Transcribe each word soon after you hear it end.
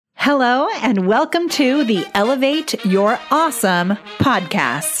Hello, and welcome to the Elevate Your Awesome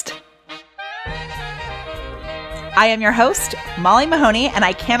podcast. I am your host, Molly Mahoney, and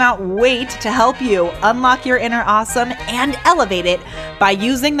I cannot wait to help you unlock your inner awesome and elevate it by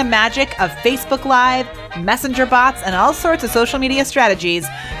using the magic of Facebook Live, Messenger bots, and all sorts of social media strategies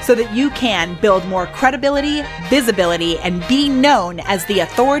so that you can build more credibility, visibility, and be known as the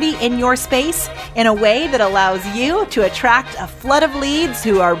authority in your space in a way that allows you to attract a flood of leads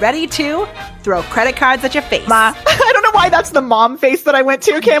who are ready to throw credit cards at your face. I don't know why that's the mom face that I went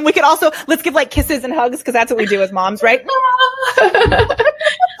to, Kim. We could also, let's give like kisses and hugs because that's what we do as moms, right?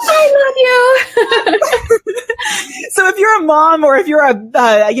 I love you. So if you're a mom or if you're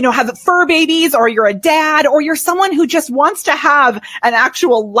have fur babies or you're a dad or you're someone who just wants to have an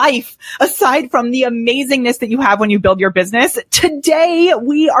actual life aside from the amazingness that you have when you build your business, today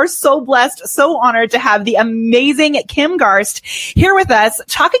we are so blessed, so honored to have the amazing Kim Garst here with us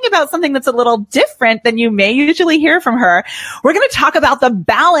talking about something that's a little different than you may usually hear from her. We're going to talk about the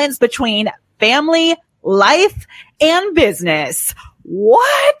balance between family, life, and business.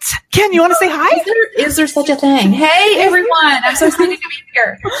 What? Kim, you want to say hi? Is there such a thing? Hey, everyone. I'm so excited to be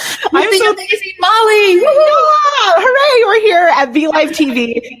here. I'm so amazing, Molly. Yeah, hooray. We're here at V-Live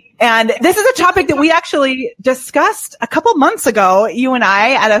TV. And this is a topic that we actually discussed a couple months ago, you and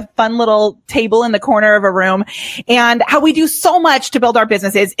I, at a fun little table in the corner of a room, and how we do so much to build our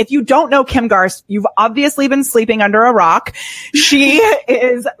businesses. If you don't know Kim Garst, you've obviously been sleeping under a rock. She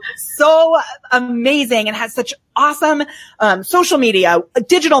is so amazing and has such awesome social media,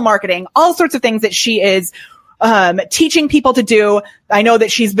 digital marketing, all sorts of things that she is teaching people to do. I know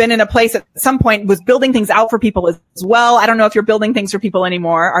that she's been in a place at some point was building things out for people as well. I don't know if you're building things for people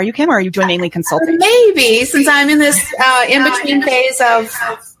anymore. Are you, Kim, or are you doing mainly consulting? Maybe, since I'm in this in-between phase of,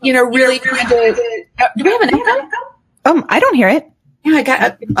 really trying to... Do we have an echo? I don't hear it.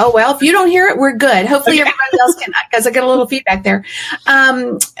 Yeah, well, if you don't hear it, we're good. Hopefully everybody else can, because I get a little feedback there.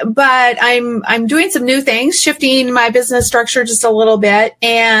 But I'm doing some new things, shifting my business structure just a little bit.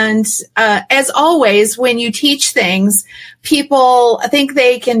 And, as always, when you teach things, people think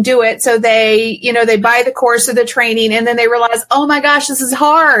they can do it. So they buy the course or the training and then they realize, oh my gosh, this is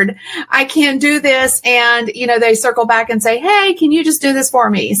hard. I can't do this. And, they circle back and say, hey, can you just do this for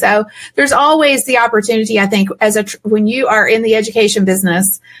me? So there's always the opportunity, I think, when you are in the education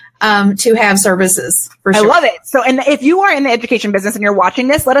business, to have services for sure. I love it. So, and if you are in the education business and you're watching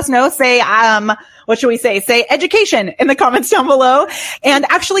this, let us know. Say, what should we say? Say education in the comments down below. And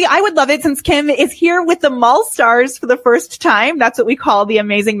actually, I would love it since Kim is here with the Mall Stars for the first time. That's what we call the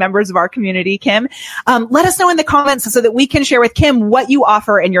amazing members of our community, Kim. Let us know in the comments so that we can share with Kim what you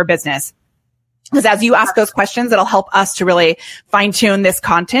offer in your business. Because as you ask those questions, it'll help us to really fine tune this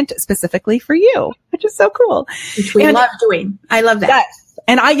content specifically for you, which is so cool. Which we love doing. I love that. Yes.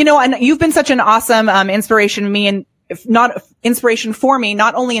 And and you've been such an awesome, inspiration to me, and if not inspiration for me,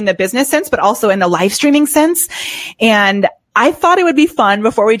 not only in the business sense, but also in the live streaming sense. And I thought it would be fun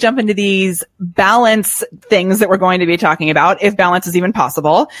before we jump into these balance things that we're going to be talking about, if balance is even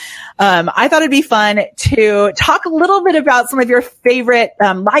possible. I thought it'd be fun to talk a little bit about some of your favorite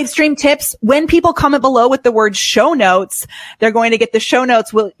live stream tips. When people comment below with the word show notes, they're going to get the show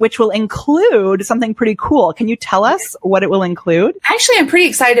notes, which will include something pretty cool. Can you tell us what it will include? Actually, I'm pretty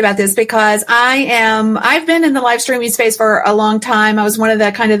excited about this because I've been in the live streaming space for a long time. I was one of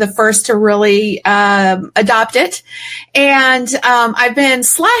the first to really adopt it. And I've been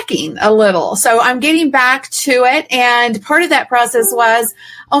slacking a little. So I'm getting back to it. And part of that process was,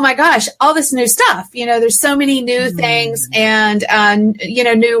 oh my gosh, all this new stuff. There's so many new things and,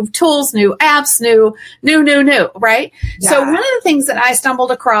 new tools, new apps, new, right? Yeah. So one of the things that I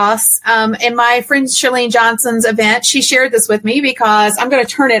stumbled across in my friend Shirlene Johnson's event, she shared this with me because I'm going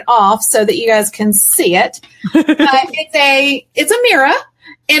to turn it off so that you guys can see it. It's a mirror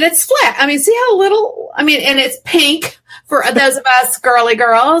and it's flat. See how little, and it's pink for those of us girly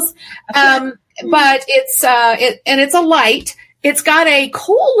girls. But it's a light. It's got a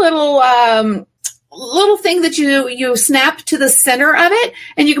cool little thing that you snap to the center of it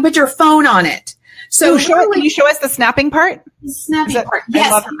and you can put your phone on it. So can you show us the snapping part? The snapping part.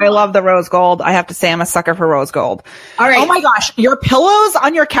 Yes. I love the rose gold. I have to say I'm a sucker for rose gold. All right. Oh my gosh. Your pillows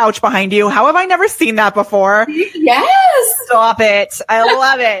on your couch behind you. How have I never seen that before? Yes. Stop it. I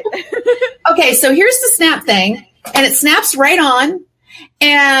love it. Okay. So here's the snap thing and it snaps right on.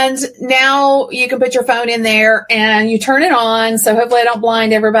 And now you can put your phone in there and you turn it on. So hopefully I don't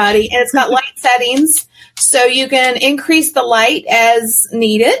blind everybody. And it's got light settings. So you can increase the light as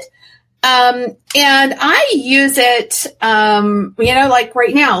needed. And I use it, like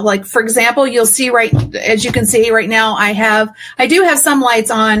right now, like for example, you'll see as you can see right now, I do have some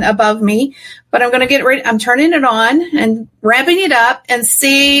lights on above me, but I'm going to get ready. I'm turning it on and ramping it up and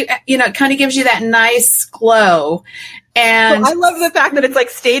see, it kind of gives you that nice glow. And I love the fact that it's like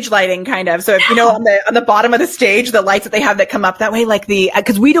stage lighting kind of. So if on the bottom of the stage, the lights that they have that come up that way, like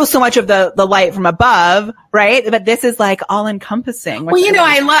because we do so much of the light from above, right? But this is like all encompassing. Well,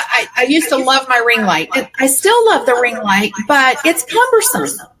 I used to love my ring light. I still love the ring light, but it's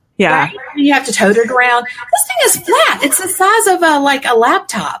cumbersome. Yeah. Right? You have to tote it around. This thing is flat. It's the size of a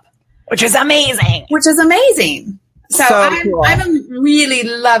laptop. Which is amazing. So cool. I'm really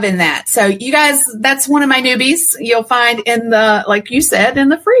loving that. So you guys, that's one of my newbies you'll find in like you said, in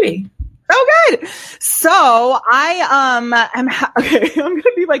the freebie. Oh, good. So I'm going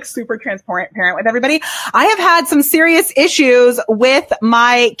to be like super transparent with everybody. I have had some serious issues with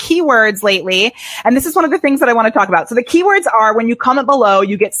my keywords lately. And this is one of the things that I want to talk about. So the keywords are when you comment below,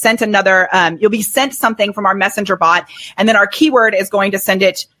 you get sent you'll be sent something from our messenger bot. And then our keyword is going to send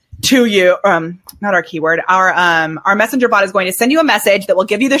it to you. Not our keyword. Our messenger bot is going to send you a message that will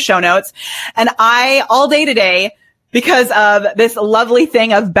give you the show notes. And all day today, because of this lovely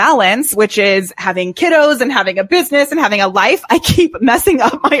thing of balance, which is having kiddos and having a business and having a life, I keep messing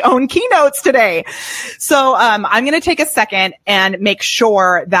up my own keynotes today. So, I'm going to take a second and make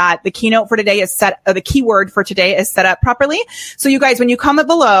sure that the keynote for today is the keyword for today is set up properly. So you guys, when you comment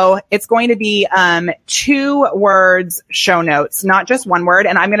below, it's going to be, 2 words show notes, not just 1 word.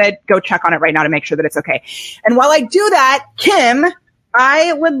 And I'm going to go check on it right now to make sure that it's okay. And while I do that, Kim,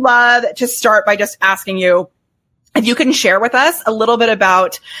 I would love to start by just asking you, if you can share with us a little bit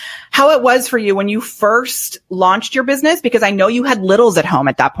about how it was for you when you first launched your business, because I know you had littles at home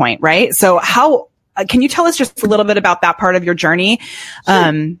at that point, right? So can you tell us just a little bit about that part of your journey,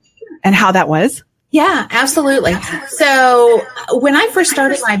 and how that was? Yeah, absolutely. So when I first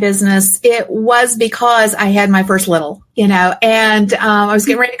started my business, it was because I had my first little, and I was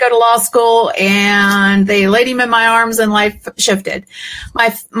getting ready to go to law school and they laid him in my arms and life shifted.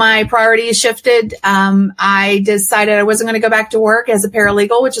 My priorities shifted. I decided I wasn't going to go back to work as a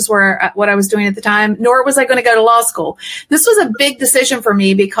paralegal, which is what I was doing at the time, nor was I going to go to law school. This was a big decision for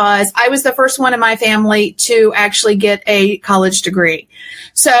me because I was the first one in my family to actually get a college degree.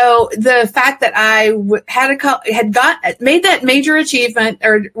 So the fact that I made that major achievement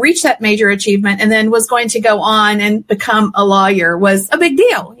or reached that major achievement and then was going to go on and become a lawyer was a big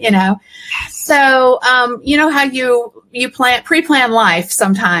deal, So, how you pre-plan life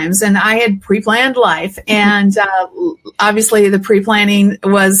sometimes, and I had pre-planned life, and obviously the pre-planning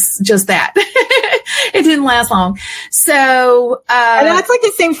was just that. It didn't last long. So, and that's like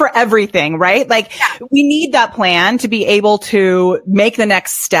the same for everything, right? Like we need that plan to be able to make the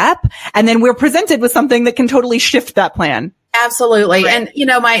next step. And then we're presented with something that can totally shift that plan. Absolutely. Right.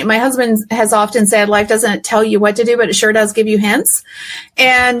 And, my husband has often said life doesn't tell you what to do, but it sure does give you hints.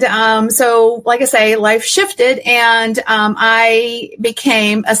 And, so like I say, life shifted and, I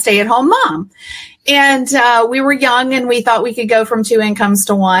became a stay-at-home mom. And we were young and we thought we could go from 2 incomes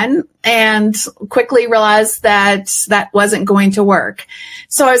to 1 and quickly realized that wasn't going to work.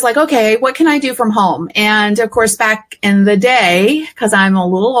 So I was like, okay, what can I do from home? And of course, back in the day, because I'm a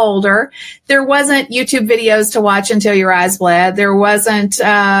little older, there wasn't YouTube videos to watch until your eyes bled. There wasn't,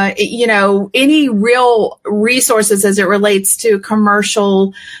 any real resources as it relates to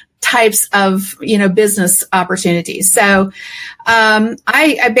commercial types of, business opportunities. So,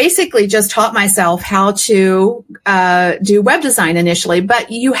 I basically just taught myself how to, do web design initially,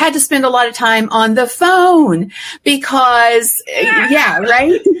 but you had to spend a lot of time on the phone because,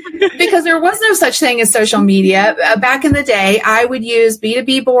 right? Because there was no such thing as social media. Back in the day, I would use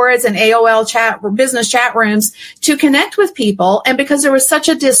B2B boards and AOL business chat rooms to connect with people. And because there was such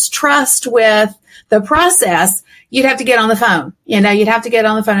a distrust with the process, you'd have to get on the phone. You'd have to get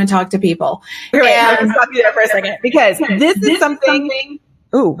on the phone and talk to people. Wait, I'm going to stop you there for a second because this is something.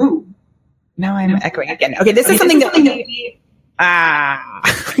 Ooh. Now I'm echoing again. Okay, this is something that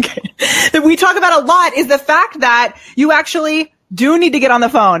that we talk about a lot is the fact that you actually do need to get on the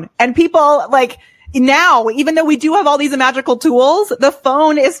phone. And people now, even though we do have all these magical tools, the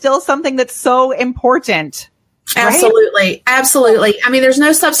phone is still something that's so important. Absolutely. Right? Absolutely. I mean, there's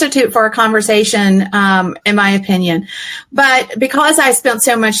no substitute for a conversation, in my opinion, but because I spent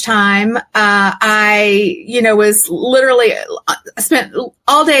so much time, I was literally spent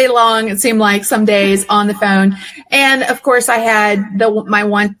all day long. It seemed like some days on the phone. And of course I had my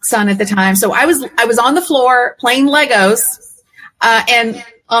one son at the time. So I was on the floor playing Legos, and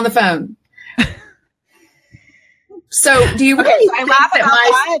on the phone. So do you really I laugh at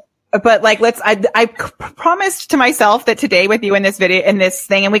that? but like, I promised to myself that today with you in this video, in this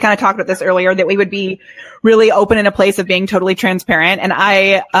thing, and we kind of talked about this earlier, that we would be really open in a place of being totally transparent. And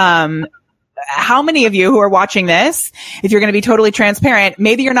how many of you who are watching this, if you're going to be totally transparent,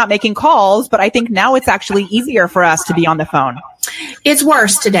 maybe you're not making calls, but I think now it's actually easier for us to be on the phone. It's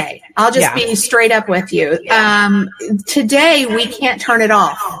worse today. I'll just be straight up with you. Today we can't turn it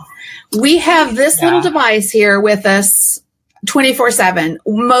off. We have this little device here with us 24/7.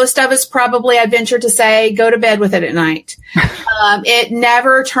 Most of us probably, I venture to say, go to bed with it at night. It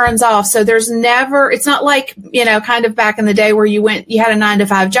never turns off. So it's not like, kind of back in the day where you had a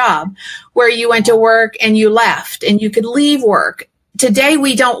 9-to-5 job where you went to work and you left and you could leave work. Today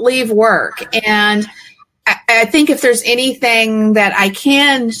we don't leave work. And I think if there's anything that I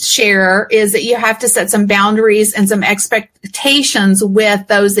can share is that you have to set some boundaries and some expectations with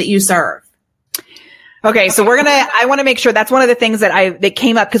those that you serve. Okay. So I want to make sure that's one of the things that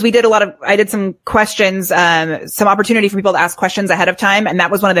came up because I did some questions, some opportunity for people to ask questions ahead of time. And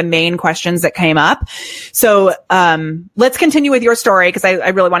that was one of the main questions that came up. So, let's continue with your story because I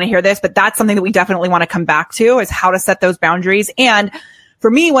really want to hear this, but that's something that we definitely want to come back to is how to set those boundaries. And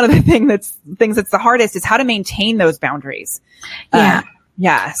for me, one of the things that's the hardest is how to maintain those boundaries.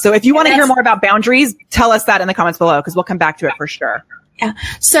 Yeah. So if you want to hear more about boundaries, tell us that in the comments below because we'll come back to it for sure. Yeah.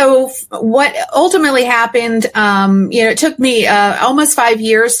 So what ultimately happened, it took me almost 5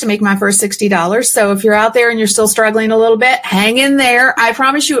 years to make my first $60. So if you're out there and you're still struggling a little bit, hang in there. I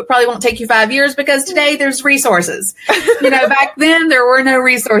promise you it probably won't take you 5 years because today there's resources. Back then there were no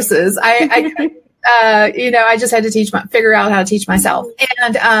resources. I just had to figure out how to teach myself.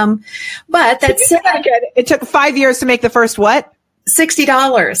 And, but that's it took 5 years to make the first what?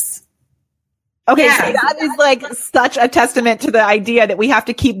 $60. Okay, so that is like such a testament to the idea that we have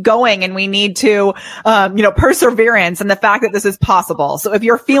to keep going and we need to, perseverance and the fact that this is possible. So if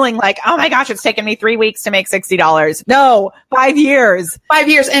you're feeling like, oh my gosh, it's taken me 3 weeks to make $60. No, 5 years. 5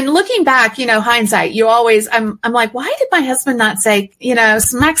 years. And looking back, hindsight, you always, I'm like, why did my husband not say,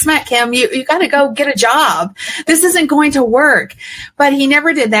 smack, Kim, you got to go get a job. This isn't going to work. But he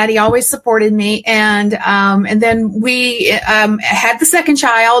never did that. He always supported me. And then we, had the second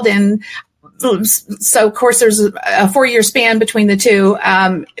child and, so of course there's a 4-year span between the two.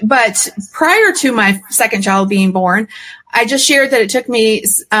 But prior to my second child being born, I just shared that it took me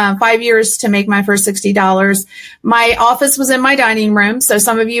 5 years to make my first $60. My office was in my dining room. So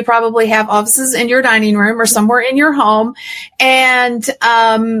some of you probably have offices in your dining room or somewhere in your home. And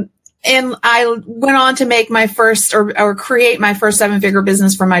I went on to make my first or create my first 7-figure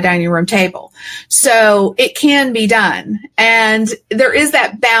business from my dining room table. So it can be done. And there is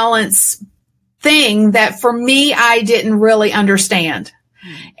that balance thing that for me, I didn't really understand.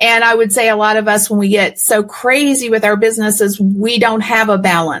 And I would say a lot of us, when we get so crazy with our businesses, we don't have a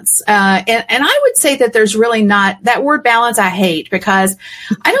balance. And I would say that there's really not that word balance. I hate because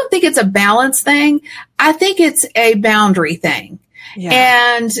I don't think it's a balance thing. I think it's a boundary thing. Yeah.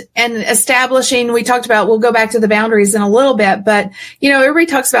 And establishing, we talked about, we'll go back to the boundaries in a little bit, but everybody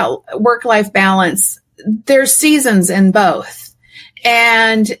talks about work-life balance. There's seasons in both.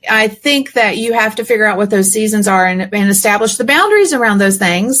 And I think that you have to figure out what those seasons are and establish the boundaries around those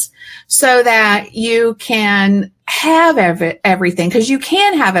things so that you can have everything because you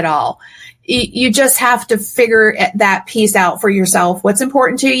can have it all. You just have to figure that piece out for yourself. What's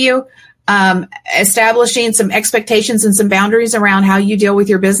important to you? Establishing some expectations and some boundaries around how you deal with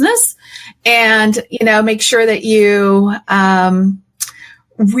your business and, make sure that you,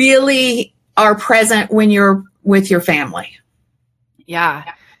 really are present when you're with your family. Yeah.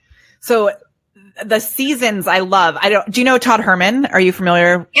 So the seasons I love. Do you know Todd Herman? Are you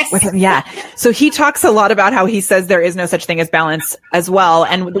familiar with him? Yeah. So he talks a lot about how he says there is no such thing as balance as well.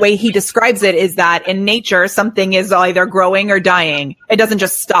 And the way he describes it is that in nature, something is either growing or dying. It doesn't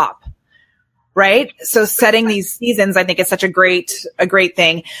just stop. Right. So setting these seasons, I think is such a great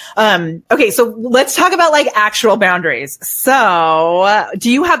thing. Okay. So let's talk about like actual boundaries. So do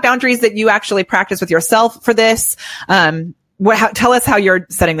you have boundaries that you actually practice with yourself for this? Tell us how you're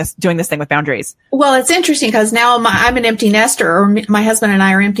doing this thing with boundaries. Well, it's interesting because now I'm an empty nester, or my husband and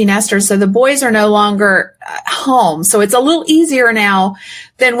I are empty nesters. So the boys are no longer home. So it's a little easier now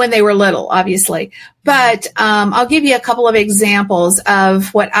than when they were little, obviously. But I'll give you a couple of examples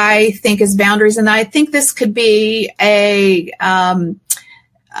of what I think is boundaries. And I think this could be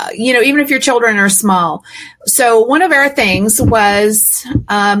even if your children are small. So one of our things was,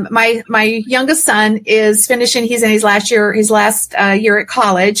 my youngest son is finishing, he's in his last year at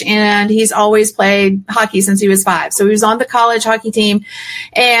college, and he's always played hockey since he was 5. So he was on the college hockey team.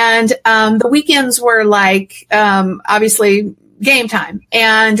 And, the weekends were like, obviously game time.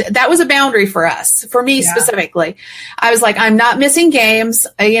 And that was a boundary for us, for me specifically. I was like, I'm not missing games.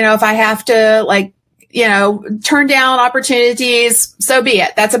 If I have to turn down opportunities, so be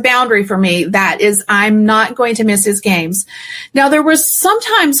it. That's a boundary for me. I'm not going to miss his games. Now, there was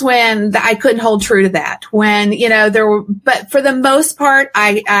sometimes when I couldn't hold true to that, when, but for the most part,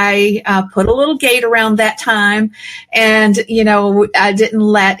 I put a little gate around that time and, I didn't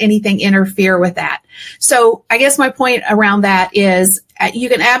let anything interfere with that. So I guess my point around that is, you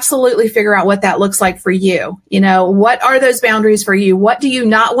can absolutely figure out what that looks like for you. What are those boundaries for you? What do you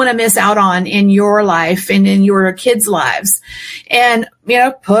not want to miss out on in your life and in your kids' lives? And,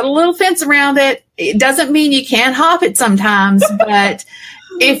 put a little fence around it. It doesn't mean you can't hop it sometimes, but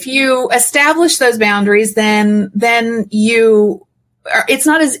if you establish those boundaries, then it's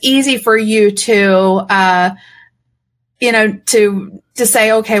not as easy for you to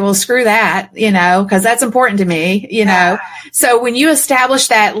say, okay, well, screw that, because that's important to me, So when you establish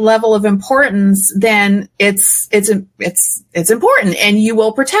that level of importance, then it's important and you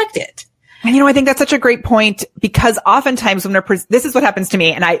will protect it. And I think that's such a great point, because oftentimes when this is what happens to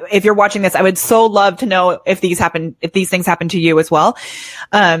me. And if you're watching this, I would so love to know if these things happen to you as well.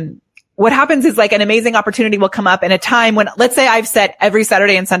 What happens is an amazing opportunity will come up in a time when, let's say I've set every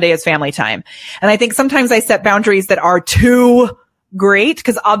Saturday and Sunday as family time. And I think sometimes I set boundaries that are too great,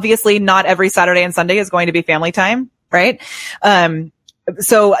 because obviously not every Saturday and Sunday is going to be family time, right?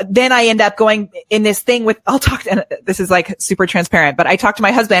 So then I end up going in this thing and this is super transparent, but I talk to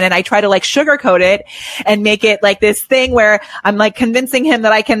my husband and I try to sugarcoat it and make it this thing where I'm convincing him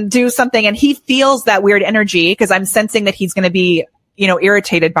that I can do something, and he feels that weird energy because I'm sensing that he's going to be,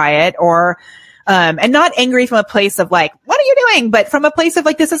 irritated by it, or, and not angry from a place of what are you doing? But from a place of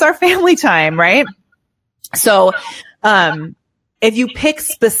this is our family time, right? So, if you pick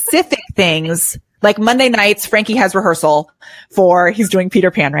specific things, like Monday nights, Frankie has rehearsal he's doing Peter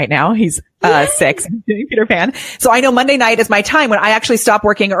Pan right now. He's 6 doing Peter Pan. So I know Monday night is my time when I actually stop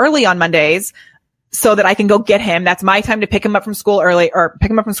working early on Mondays so that I can go get him. That's my time to pick him up from school early, or pick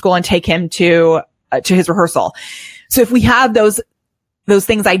him up from school and take him to his rehearsal. So if we have those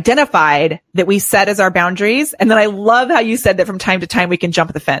things identified that we set as our boundaries, and then I love how you said that from time to time we can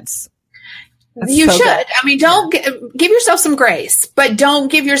jump the fence. That's you so should. good. I mean, don't give yourself some grace, but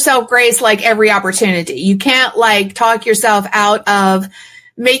don't give yourself grace every opportunity. You can't talk yourself out of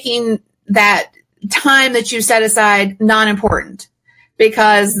making that time that you set aside non-important,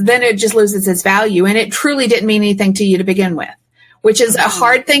 because then it just loses its value, and it truly didn't mean anything to you to begin with, which is a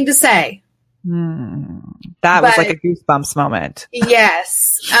hard thing to say. That was a goosebumps moment.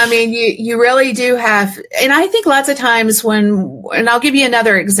 Yes. I mean, you really do have, and I think lots of times and I'll give you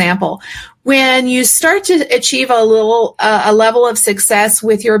another example, when you start to achieve a level of success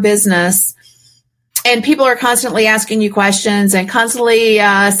with your business, and people are constantly asking you questions and constantly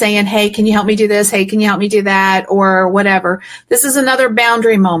saying, hey, can you help me do this? Hey, can you help me do that? Or whatever. This is another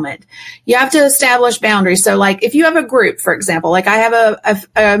boundary moment. You have to establish boundaries. So if you have a group, for example, I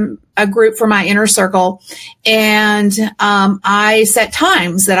have a group for my inner circle, and I set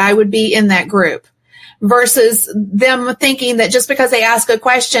times that I would be in that group, versus them thinking that just because they ask a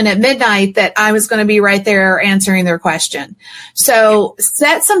question at midnight that I was going to be right there answering their question. So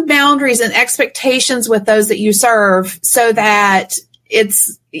set some boundaries and expectations with those that you serve, so that and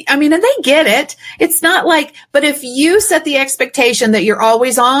they get it. It's not but if you set the expectation that you're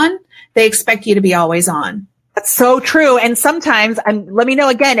always on, they expect you to be always on. That's so true. And sometimes, let me know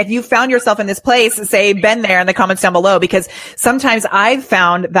again, if you found yourself in this place, say, been there in the comments down below, because sometimes I've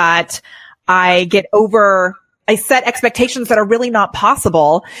found that I set expectations that are really not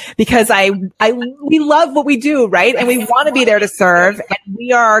possible, because we love what we do, right? And we want to be there to serve, and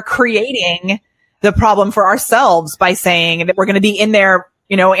we are creating the problem for ourselves by saying that we're going to be in there,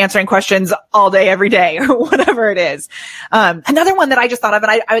 answering questions all day, every day, or whatever it is. Another one that I just thought of,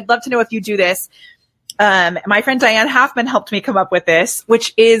 and I would love to know if you do this. My friend Diane Halfman helped me come up with this,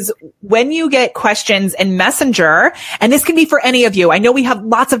 which is when you get questions in Messenger, and this can be for any of you. I know we have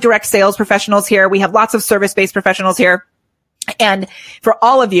lots of direct sales professionals here. We have lots of service-based professionals here. And for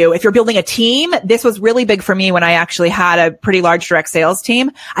all of you, if you're building a team, this was really big for me when I actually had a pretty large direct sales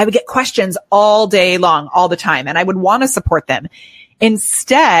team. I would get questions all day long, all the time, and I would want to support them.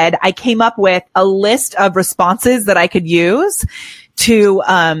 Instead, I came up with a list of responses that I could use to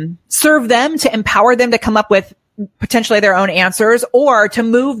serve them, to empower them to come up with potentially their own answers, or to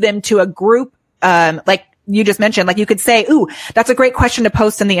move them to a group, like you just mentioned. Like you could say, ooh, that's a great question to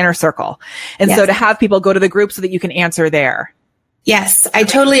post in the inner circle. And yes. So to have people go to the group so that you can answer there. Yes, I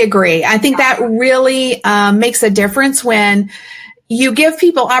totally agree. I think that really makes a difference when you give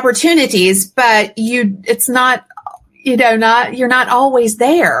people opportunities, but it's not you're not always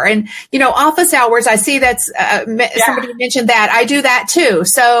there. And, office hours, I see that's, somebody mentioned that. I do that too.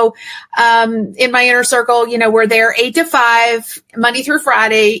 So, in my inner circle, we're there 8 to 5, Monday through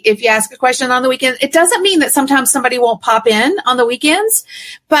Friday. If you ask a question on the weekend, it doesn't mean that sometimes somebody won't pop in on the weekends,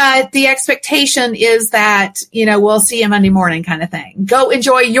 but the expectation is that, we'll see you Monday morning kind of thing. Go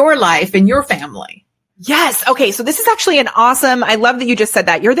enjoy your life and your family. Yes. Okay. So this is actually I love that you just said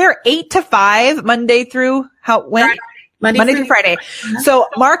that. You're there 8 to 5, Monday through when? Right. Monday through Friday. So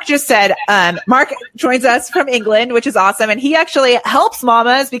Mark just said, Mark joins us from England, which is awesome. And he actually helps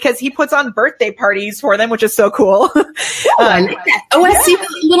mamas because he puts on birthday parties for them, which is so cool. I like that. Oh, I see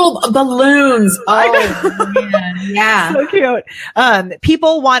the little balloons. Oh, man. Yeah. So cute.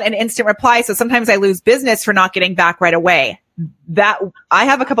 People want an instant reply. So sometimes I lose business for not getting back right away. I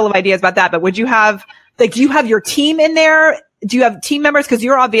have a couple of ideas about that, but do you have your team in there? Do you have team members? Because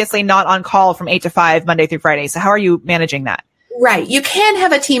you're obviously not on call from 8 to 5, Monday through Friday. So how are you managing that? Right. You can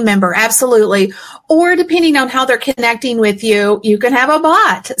have a team member. Absolutely. Or depending on how they're connecting with you, you can have a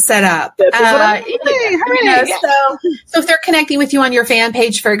bot set up. So if they're connecting with you on your fan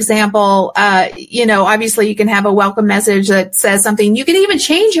page, for example, obviously you can have a welcome message that says something. You can even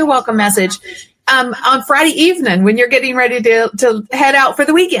change your welcome message on Friday evening when you're getting ready to head out for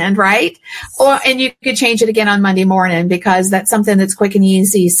the weekend, right? And you could change it again on Monday morning because that's something that's quick and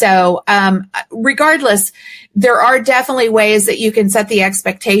easy. So, regardless, there are definitely ways that you can set the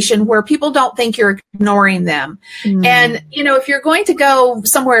expectation where people don't think you're ignoring them. Mm. And, if you're going to go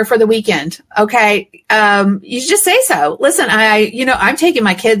somewhere for the weekend, okay, you just say so. Listen, I'm taking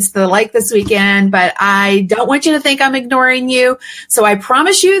my kids to the lake this weekend, but I don't want you to think I'm ignoring you. So I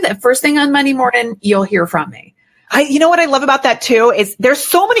promise you that first thing on Monday morning, you'll hear from me. What I love about that too is there's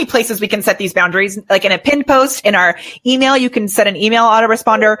so many places we can set these boundaries. Like in a pinned post, in our email, you can set an email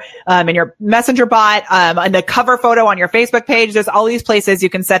autoresponder, in your messenger bot, in the cover photo on your Facebook page. There's all these places you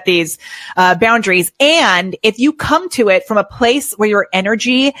can set these, boundaries. And if you come to it from a place where your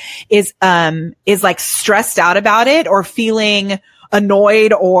energy is like stressed out about it or feeling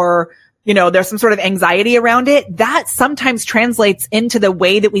annoyed or there's some sort of anxiety around it, that sometimes translates into the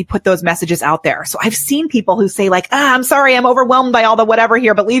way that we put those messages out there. So I've seen people who say like, I'm sorry, I'm overwhelmed by all the whatever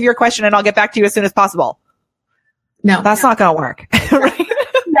here, but leave your question and I'll get back to you as soon as possible. No, that's not going to work. Right?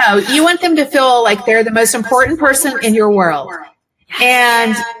 No, you want them to feel like they're the most important person in your world.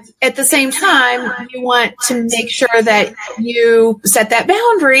 And at the same time, you want to make sure that you set that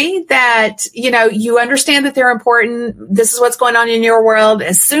boundary that, you understand that they're important. This is what's going on in your world.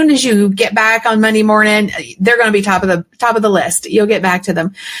 As soon as you get back on Monday morning, they're going to be top of the list. You'll get back to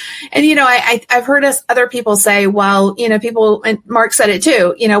them. And, I've heard other people say, well, people, and Mark said it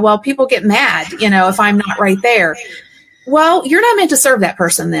too, people get mad, if I'm not right there. Well, you're not meant to serve that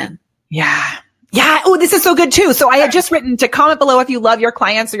person then. Yeah. Yeah. Oh, this is so good too. So I had just written to comment below if you love your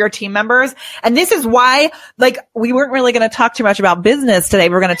clients or your team members. And this is why, we weren't really going to talk too much about business today.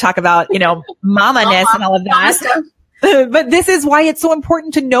 We're going to talk about, mama-ness and all of that. But this is why it's so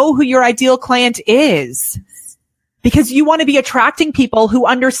important to know who your ideal client is. Because you want to be attracting people who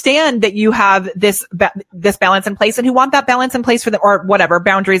understand that you have this balance in place and who want that balance in place for them, or whatever,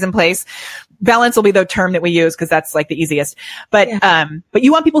 boundaries in place. Balance will be the term that we use because that's like the easiest. But, but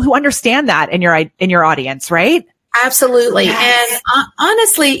you want people who understand that in your audience, right? Absolutely. Yes. And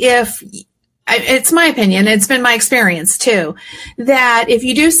honestly, it's my opinion, it's been my experience too, that if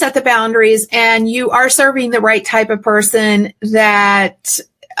you do set the boundaries and you are serving the right type of person, that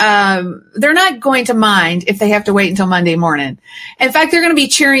they're not going to mind if they have to wait until Monday morning. In fact, they're going to be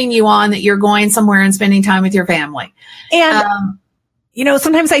cheering you on that you're going somewhere and spending time with your family. And,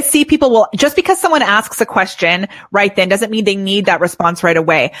 sometimes I see people just because someone asks a question right then doesn't mean they need that response right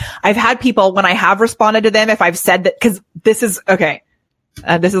away. I've had people when I have responded to them, if I've said that, cause this is, okay.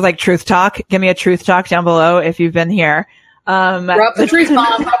 This is like truth talk. Give me a truth talk down below if you've been here. Drop the truth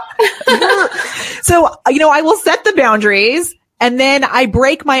bomb. So, I will set the boundaries. And then I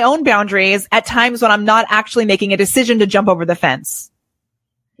break my own boundaries at times when I'm not actually making a decision to jump over the fence.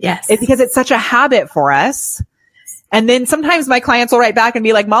 Yes. It's because it's such a habit for us. And then sometimes my clients will write back and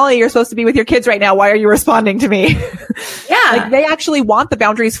be like, Molly, you're supposed to be with your kids right now. Why are you responding to me? Yeah. They actually want the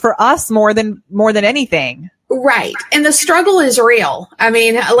boundaries for us more than anything. Right. And the struggle is real. I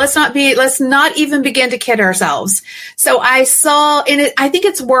mean, let's not even begin to kid ourselves. So I saw in it, I think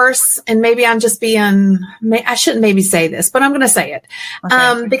it's worse. And maybe I'm just I shouldn't maybe say this, but I'm going to say it.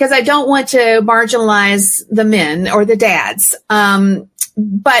 Okay. Because I don't want to marginalize the men or the dads.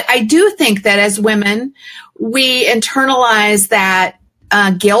 But I do think that as women, we internalize that,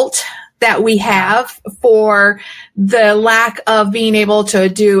 guilt that we have for the lack of being able to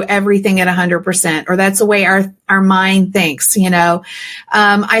do everything at 100%, or that's the way our mind thinks, you know.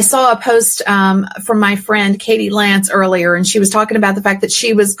 I saw a post from my friend Katie Lance earlier, and she was talking about the fact that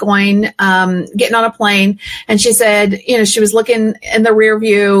she was getting on a plane, and she said, you know, she was looking in the rear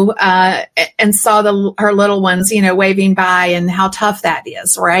view and saw her little ones, you know, waving by, and how tough that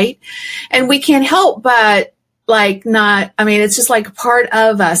is, right? And we can't help but it's just like part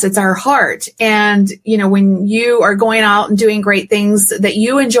of us. It's our heart. And, you know, when you are going out and doing great things that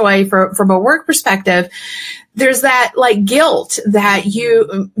you enjoy from a work perspective, there's that like guilt that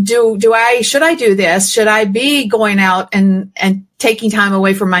you should I do this? Should I be going out and taking time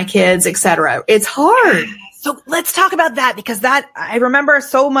away from my kids, et cetera? It's hard. So let's talk about that, because I remember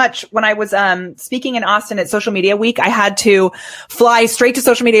so much when I was speaking in Austin at Social Media Week. I had to fly straight to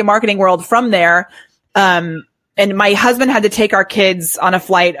Social Media Marketing World from there. And my husband had to take our kids on a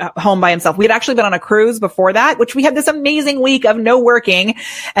flight home by himself. We had actually been on a cruise before that, which we had this amazing week of no working.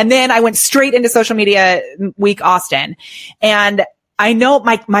 And then I went straight into Social Media Week Austin. And I know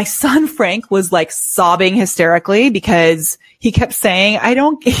my son Frank was like sobbing hysterically because he kept saying,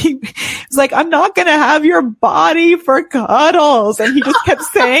 he was like, I'm not going to have your body for cuddles. And he just kept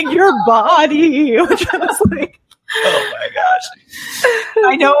saying your body, which I was like, oh my gosh.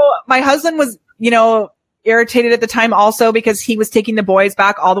 I know my husband was, you know, irritated at the time also because he was taking the boys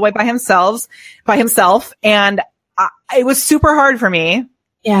back all the way by himself. And it was super hard for me.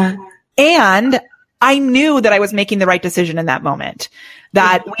 Yeah. And I knew that I was making the right decision in that moment,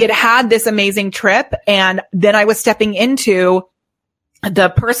 that we had this amazing trip. And then I was stepping into the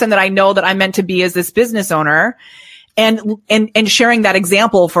person that I know that I'm meant to be as this business owner, and sharing that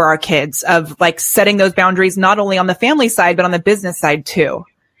example for our kids of like setting those boundaries, not only on the family side, but on the business side too.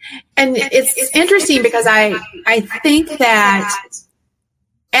 And it's interesting because I think that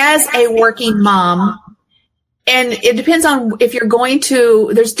as a working mom, and it depends on if you're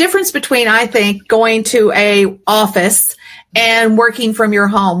there's difference between, I think, going to a office and working from your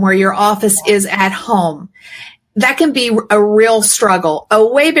home, where your office is at home. That can be a real struggle, a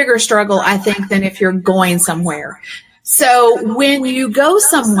way bigger struggle, I think, than if you're going somewhere. So when you go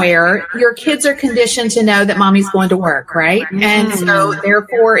somewhere, your kids are conditioned to know that mommy's going to work, right? And so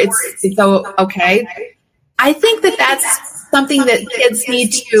therefore it's so okay. I think that that's something that kids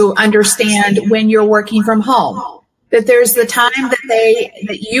need to understand when you're working from home, that there's the time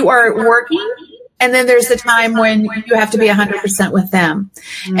that you are working, and then there's the time when you have to be 100% with them.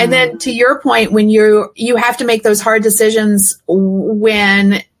 And then to your point, when you have to make those hard decisions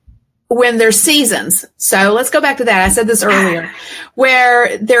when there's seasons. So let's go back to that. I said this earlier,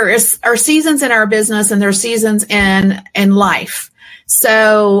 where are seasons in our business and there are seasons in life.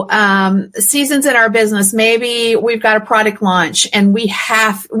 So, seasons in our business, maybe we've got a product launch and we're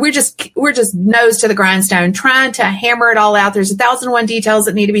just nose to the grindstone trying to hammer it all out. There's 1,001 details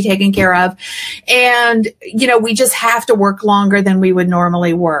that need to be taken care of. And, you know, we just have to work longer than we would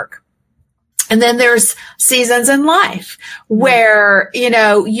normally work. And then there's seasons in life where, you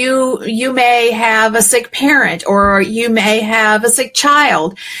know, you may have a sick parent, or you may have a sick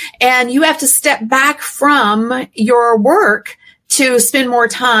child, and you have to step back from your work to spend more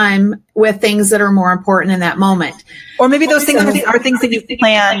time with things that are more important in that moment. Or maybe those things are things that you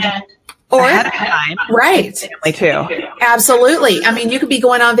planned ahead of time. Right. Family too. Absolutely. I mean, you could be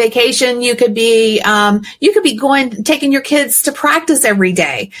going on vacation. You could be taking your kids to practice every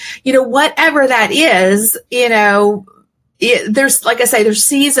day. You know, whatever that is, you know, there's, like I say, there's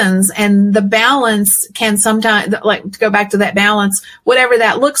seasons, and the balance can sometimes, like, to go back to that balance, whatever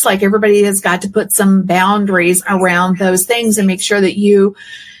that looks like, everybody has got to put some boundaries around those things and make sure that you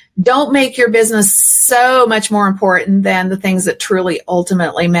don't make your business so much more important than the things that truly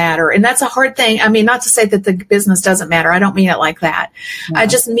ultimately matter. And that's a hard thing. I mean, not to say that the business doesn't matter. I don't mean it like that. No. I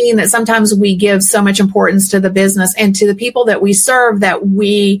just mean that sometimes we give so much importance to the business and to the people that we serve that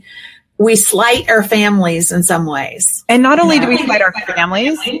we slight our families in some ways. And not only do we slight our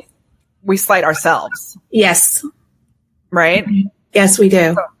families, we slight ourselves. Yes. Right? Yes, we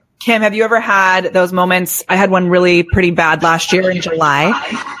do. So, Kim, have you ever had those moments? I had one really pretty bad last year in July,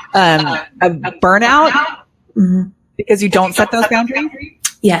 of burnout because you don't set those boundaries?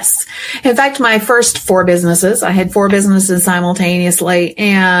 Yes. In fact, my first 4 businesses, I had 4 businesses simultaneously,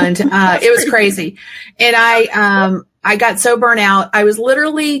 and it was crazy. And I got so burnt out. I was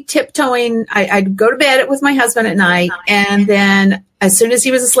literally tiptoeing. I'd go to bed with my husband at night, and then as soon as he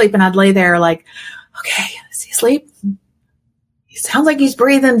was asleep, and I'd lay there like, okay, is he asleep? sounds like he's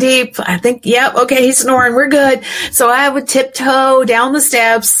breathing deep. I think, yep, okay, he's snoring. We're good. So I would tiptoe down the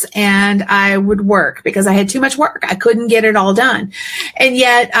steps and I would work because I had too much work. I couldn't get it all done. And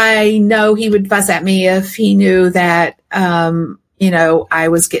yet I know he would fuss at me if he knew that, I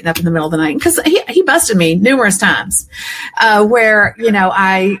was getting up in the middle of the night, because he busted me numerous times, where,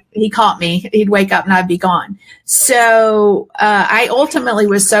 he caught me, he'd wake up and I'd be gone. So, I ultimately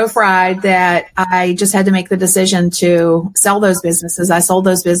was so fried that I just had to make the decision to sell those businesses. I sold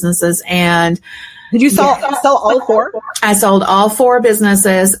those businesses. And did you sell all 4? I sold all 4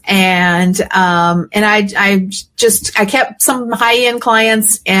 businesses, and I kept some high end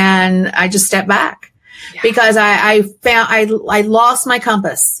clients, and I just stepped back. Because I found I lost my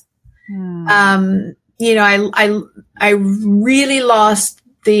compass. I really lost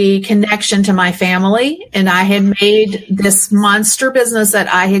the connection to my family, and I had made this monster business that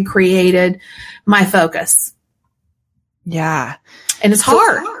I had created my focus. Yeah. And it's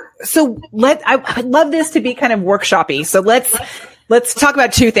hard. So I love this to be kind of workshoppy. So let's talk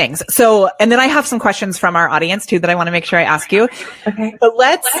about 2 things. So, and then I have some questions from our audience too that I want to make sure I ask you. Okay. But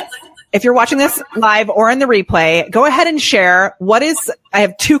if you're watching this live or in the replay, go ahead and share I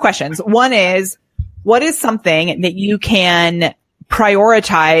have 2 questions. One is, what is something that you can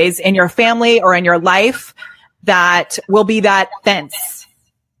prioritize in your family or in your life that will be that fence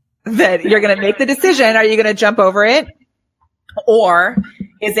that you're going to make the decision? Are you going to jump over it? Or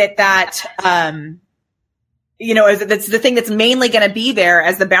is it that, that's the thing that's mainly going to be there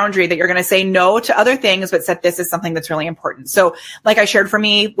as the boundary that you're going to say no to other things, but set this as something that's really important. So like I shared for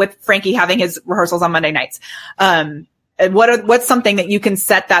me with Frankie having his rehearsals on Monday nights, what's something that you can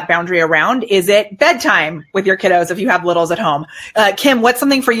set that boundary around? Is it bedtime with your kiddos if you have littles at home? Kim, what's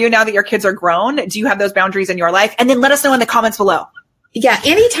something for you now that your kids are grown? Do you have those boundaries in your life? And then let us know in the comments below. Yeah.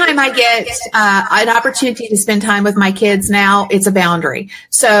 Anytime I get an opportunity to spend time with my kids now, it's a boundary.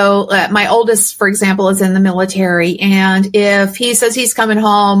 So my oldest, for example, is in the military. And if he says he's coming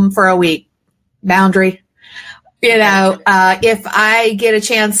home for a week, boundary. If I get a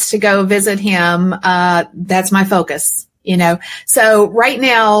chance to go visit him, that's my focus. So right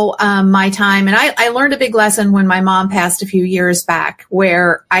now, my time, and I learned a big lesson when my mom passed a few years back,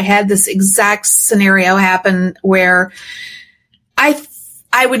 where I had this exact scenario happen where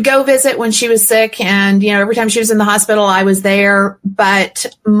I would go visit when she was sick, and, every time she was in the hospital, I was there, but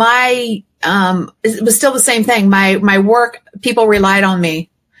it was still the same thing. My work, people relied on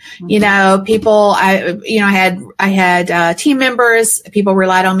me. People, I had team members, people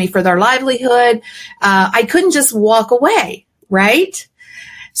relied on me for their livelihood. I couldn't just walk away. Right.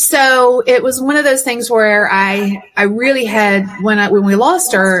 So it was one of those things where I really had, when we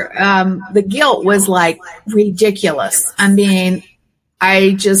lost her, the guilt was like ridiculous. And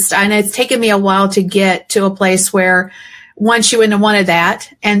it's taken me a while to get to a place where, 1, she wouldn't have wanted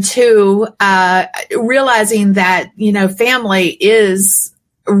that. And 2, realizing that, family is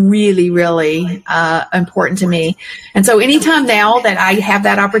really, really, important to me. And so anytime now that I have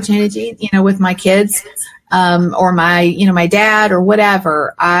that opportunity, with my kids, or my dad or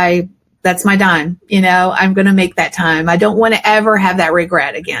whatever, that's my dime, I'm going to make that time. I don't want to ever have that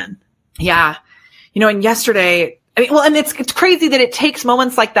regret again. Yeah. And yesterday, and it's crazy that it takes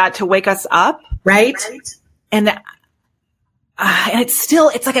moments like that to wake us up. Right. And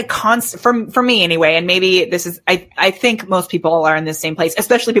it's like a constant for me anyway. And maybe this is, I think most people are in the same place,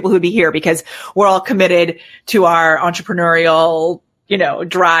 especially people who would be here, because we're all committed to our entrepreneurial,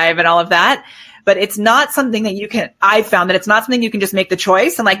 drive and all of that. But it's not something that I've found that it's not something you can just make the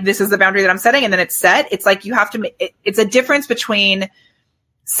choice and like, this is the boundary that I'm setting and then it's set. It's like you have to, it's a difference between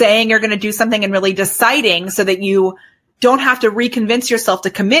saying you're going to do something and really deciding so that you don't have to reconvince yourself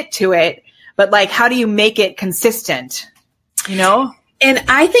to commit to it. But like, how do you make it consistent? And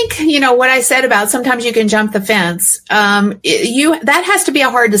I think, what I said about sometimes you can jump the fence, that has to be a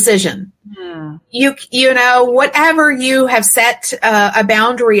hard decision. Whatever you have set a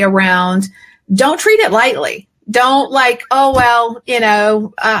boundary around, don't treat it lightly. Don't like, oh, well,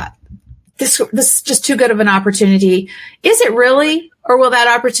 this is just too good of an opportunity. Is it really? Or will that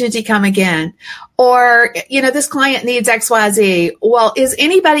opportunity come again? Or, this client needs XYZ. Well, is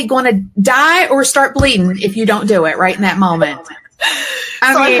anybody going to die or start bleeding if you don't do it right in that moment?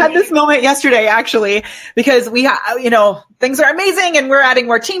 I had this moment yesterday, actually, because we, things are amazing and we're adding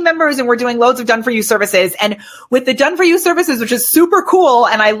more team members and we're doing loads of done for you services. And with the done for you services, which is super cool.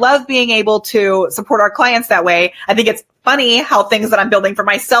 And I love being able to support our clients that way. I think it's funny how things that I'm building for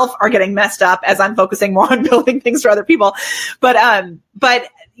myself are getting messed up as I'm focusing more on building things for other people. But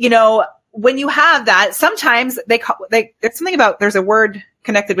when you have that, sometimes there's something about, there's a word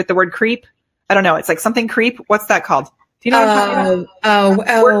connected with the word creep. I don't know. It's like something creep. What's that called? Do you know what I'm talking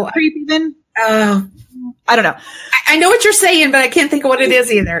about? Word creep even? I don't know. I know what you're saying, but I can't think of what it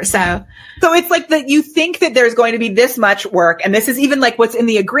is either. So it's like that you think that there's going to be this much work, and this is even like what's in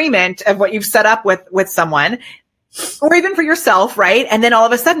the agreement of what you've set up with someone, or even for yourself, right? And then all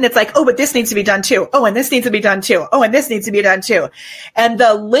of a sudden it's like, oh, but this needs to be done too. Oh, and this needs to be done too. Oh, and this needs to be done too. And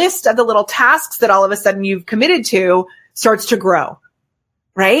the list of the little tasks that all of a sudden you've committed to starts to grow,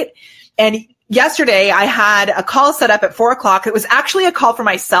 right? And yesterday I had a call set up at 4:00. It was actually a call for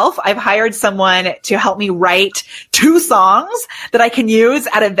myself. I've hired someone to help me write 2 songs that I can use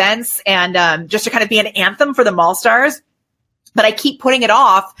at events and just to kind of be an anthem for the Mall Stars. But I keep putting it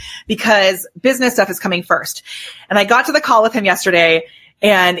off because business stuff is coming first. And I got to the call with him yesterday,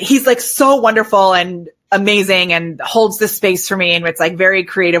 and he's like so wonderful and amazing and holds this space for me. And it's like very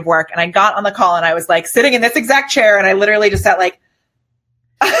creative work. And I got on the call and I was like sitting in this exact chair, and I literally just sat like,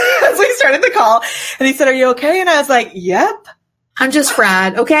 as we started the call, and he said, "Are you okay?" And I was like, "Yep. I'm just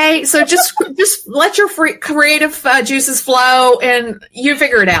fried." Okay. So just let your creative juices flow and you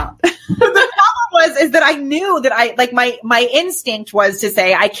figure it out. The problem is that I knew that my instinct was to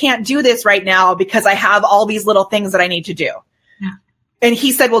say, I can't do this right now because I have all these little things that I need to do. Yeah. And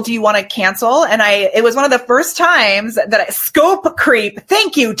he said, well, do you want to cancel? And it was one of the first times that scope creep.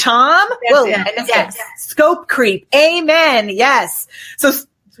 Thank you, Tom. Yes. Scope creep. Amen. Yes. So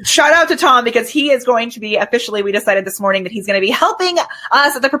shout out to Tom, because he is going to be officially, we decided this morning that he's going to be helping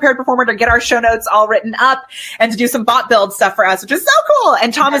us at the Prepared Performer to get our show notes all written up and to do some bot build stuff for us, which is so cool.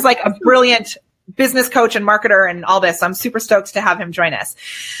 And Tom is like a brilliant business coach and marketer and all this. So I'm super stoked to have him join us.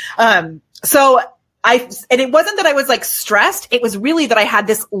 And it wasn't that I was like stressed. It was really that I had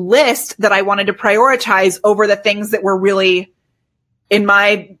this list that I wanted to prioritize over the things that were really in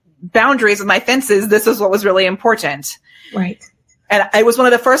my boundaries and my fences. This is what was really important. Right. And it was one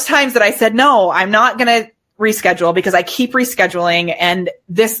of the first times that I said, no, I'm not going to reschedule, because I keep rescheduling, and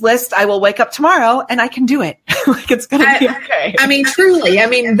this list, I will wake up tomorrow and I can do it. Like it's going to be okay. I mean, truly,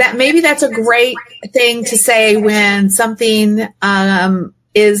 maybe that's a great thing to say when something,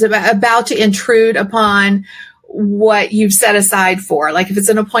 is about to intrude upon what you've set aside for. Like if it's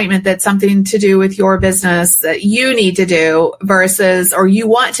an appointment that's something to do with your business that you need to do versus, or you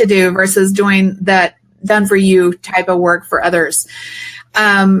want to do versus doing that done for you type of work for others.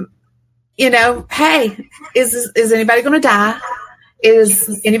 Hey, is anybody going to die?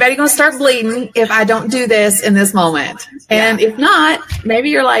 Is anybody going to start bleeding if I don't do this in this moment? And if not, maybe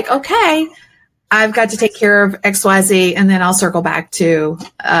you're like, okay, I've got to take care of XYZ, and then I'll circle back to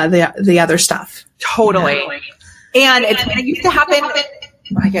the other stuff. Totally. And it used to happen.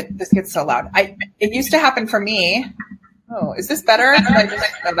 This gets so loud. It used to happen for me. Oh, is this better?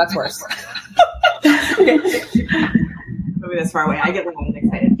 No, that's worse. Okay. Moving this far away, I get loud and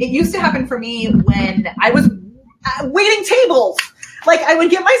excited. It used to happen for me when I was waiting tables. Like I would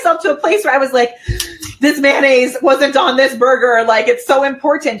get myself to a place where I was like, this mayonnaise wasn't on this burger. Like it's so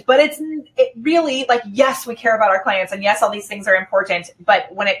important, but it really, like, yes, we care about our clients, and yes, all these things are important.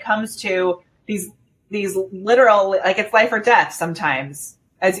 But when it comes to these literal, like it's life or death sometimes,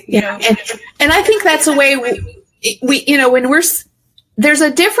 as you know. And I think that's the way we when there's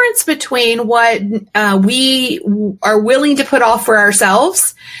a difference between what we are willing to put off for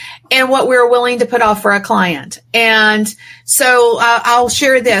ourselves and what we're willing to put off for a client. And so I'll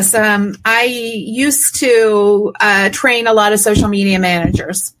share this. I used to train a lot of social media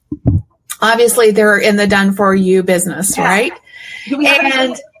managers. Obviously, they're in the done for you business, right? Do we have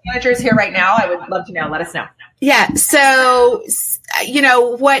any managers here right now? I would love to know. Let us know. Yeah. So,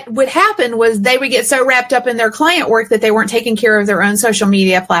 what would happen was they would get so wrapped up in their client work that they weren't taking care of their own social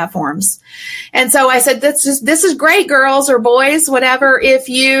media platforms. And so I said, this is great, girls or boys, whatever. If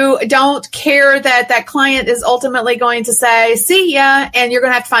you don't care that client is ultimately going to say, see ya, and you're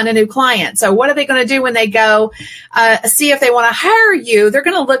going to have to find a new client. So what are they going to do when they go see if they want to hire you? They're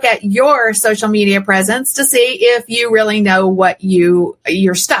going to look at your social media presence to see if you really know what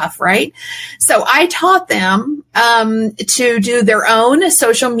your stuff, right? So I taught them to do their own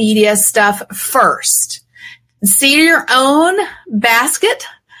social media stuff first. See your own basket,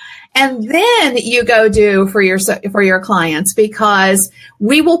 and then you go do for your clients, because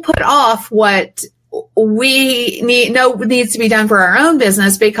we will put off what we needs to be done for our own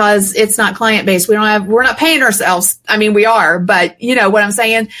business because it's not client based. We're not paying ourselves. I mean, we are, but you know what I'm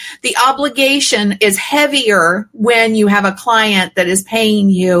saying? The obligation is heavier when you have a client that is paying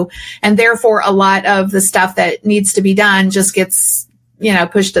you, and therefore a lot of the stuff that needs to be done just gets,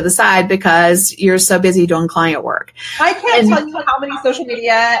 pushed to the side because you're so busy doing client work. I can't tell you how many social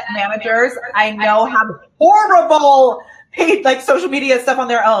media managers I know have horrible paid like social media stuff on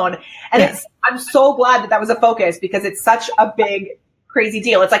their own. And I'm so glad that was a focus because it's such a big, crazy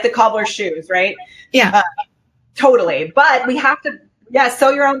deal. It's like the cobbler's shoes, right? Yeah. Totally. But we have to, sew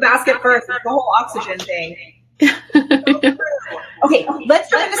your own basket first. It's the whole oxygen thing. Okay, let's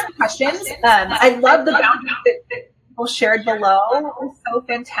jump into some questions. I love the boundaries that people shared below. It was so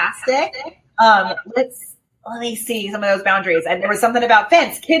fantastic. Let me see some of those boundaries. And there was something about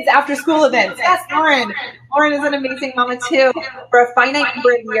fence, kids after school events. Yes, Lauren. Lauren is an amazing mama too. For a finite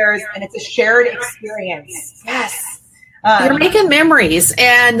number of years, and it's a shared experience. Yes. You're making memories,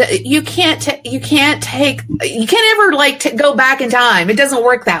 and you can't ever go back in time. It doesn't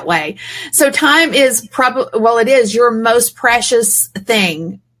work that way. So time is it is your most precious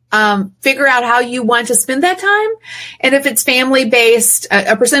thing. Figure out how you want to spend that time. And if it's family based,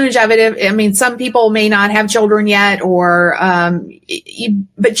 a percentage of it, some people may not have children yet but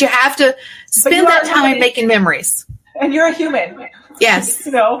you have to spend that time making memories. And you're a human. Yes.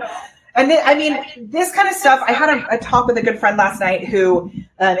 And this kind of stuff, I had a talk with a good friend last night who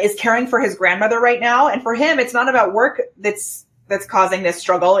is caring for his grandmother right now. And for him, it's not about work that's causing this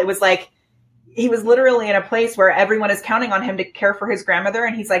struggle. It was like, he was literally in a place where everyone is counting on him to care for his grandmother.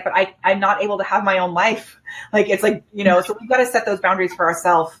 And he's like, but I'm not able to have my own life. Like, it's like, so we've got to set those boundaries for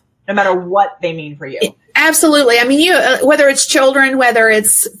ourselves, no matter what they mean for you. Absolutely. Whether it's children, whether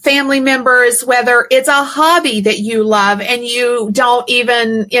it's family members, whether it's a hobby that you love and you don't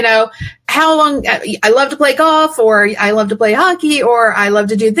even, how long I love to play golf or I love to play hockey or I love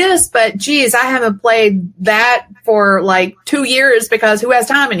to do this, but geez, I haven't played that for like 2 years because who has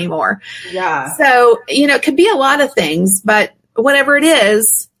time anymore? Yeah. So, it could be a lot of things, but whatever it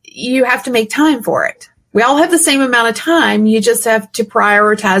is, you have to make time for it. We all have the same amount of time. You just have to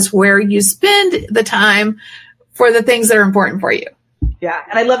prioritize where you spend the time for the things that are important for you. Yeah.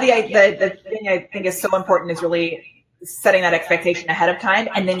 And I love the thing I think is so important is really setting that expectation ahead of time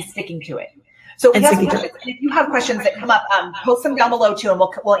and then sticking to it. So if you have questions that come up, post them down below too, and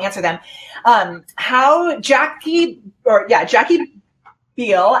we'll answer them. Jackie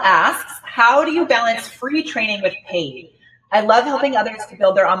Beal asks, how do you balance free training with paid? I love helping others to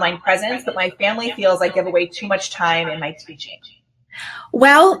build their online presence, but my family feels I give away too much time in my teaching.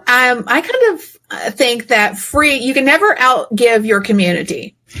 Well, I kind of think that you can never outgive your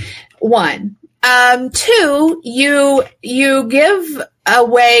community. 1. 2, you give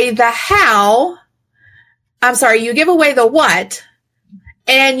away the how. You give away the what.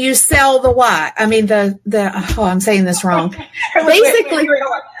 And you sell the what? I'm saying this wrong. Basically,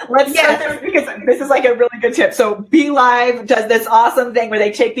 let's start there because this is like a really good tip. So Be Live does this awesome thing where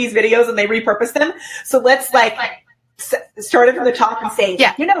they take these videos and they repurpose them. So let's start it from the top and say,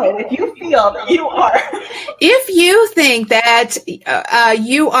 if you feel that if you think that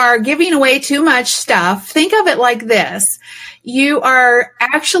you are giving away too much stuff, think of it like this. You are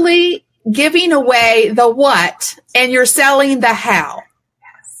actually giving away the what and you're selling the how.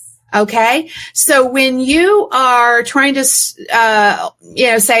 Okay. So when you are trying to,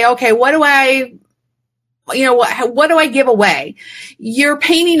 say, okay, what do I give away? You're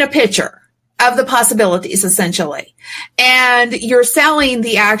painting a picture of the possibilities essentially. And you're selling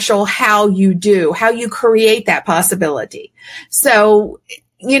the actual how you create that possibility. So,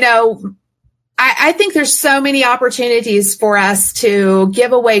 I think there's so many opportunities for us to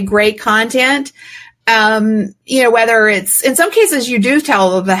give away great content. Whether it's, in some cases you do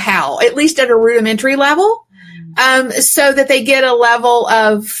tell the how, at least at a rudimentary level, so that they get a level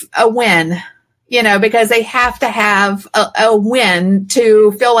of a win, because they have to have a win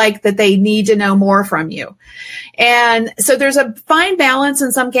to feel like that they need to know more from you. And so there's a fine balance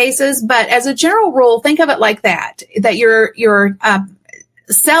in some cases, but as a general rule, think of it like that you're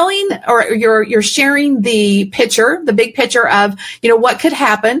selling or you're sharing the big picture of, what could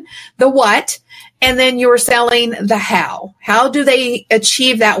happen, the what, and then you're selling the how. How do they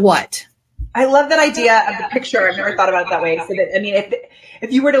achieve that what? I love that idea of the picture. I've never thought about it that way. So that,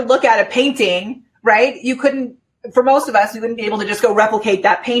 if you were to look at a painting, right, for most of us, we wouldn't be able to just go replicate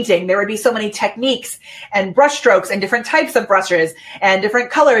that painting. There would be so many techniques and brush strokes and different types of brushes and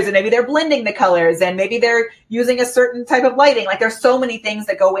different colors. And maybe they're blending the colors and maybe they're using a certain type of lighting. Like there's so many things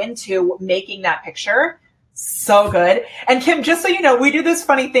that go into making that picture. So good. And Kim, just so you know, we do this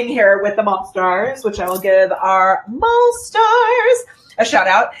funny thing here with the Mom Stars, which I will give our Mom Stars a shout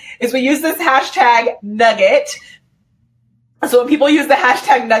out, is we use this hashtag nugget. So when people use the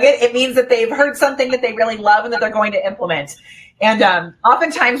hashtag nugget, it means that they've heard something that they really love and that they're going to implement. And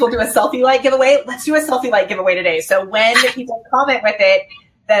oftentimes we'll do a selfie light giveaway. Let's do a selfie light giveaway today. So when people comment with it,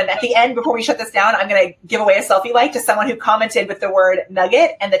 then at the end, before we shut this down, I'm going to give away a selfie light to someone who commented with the word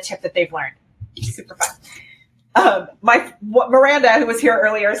nugget and the tip that they've learned. Super fun. Miranda, who was here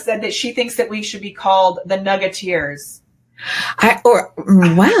earlier, said that she thinks that we should be called the Nuggeteers.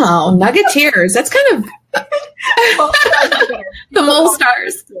 Wow, Nuggeteers. That's kind of the Mole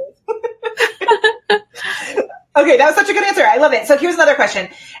Stars. Okay, that was such a good answer. I love it. So here's another question.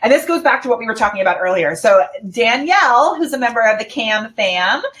 And this goes back to what we were talking about earlier. So Danielle, who's a member of the CAM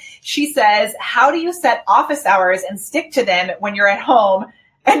fam, she says, how do you set office hours and stick to them when you're at home?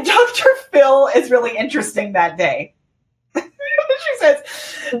 And Dr. Phil is really interesting that day. She says,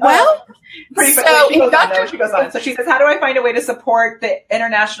 well, pretty so funny. She goes on. So she says, how do I find a way to support the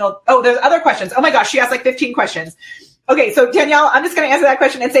international? Oh, there's other questions. Oh my gosh. She asked like 15 questions. Okay. So Danielle, I'm just going to answer that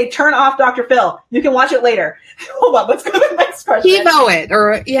question and say, turn off Dr. Phil. You can watch it later. Hold on. Let's go to the next question. TiVo it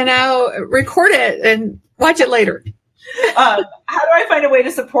or, record it and watch it later. How do I find a way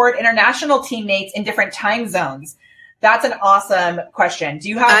to support international teammates in different time zones? That's an awesome question. Do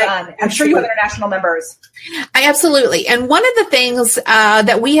you have, I'm sure you have international members. Absolutely. And one of the things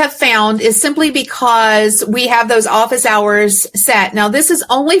that we have found is simply because we have those office hours set. Now, this is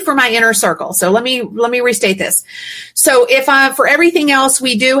only for my inner circle. So let me restate this. So if for everything else,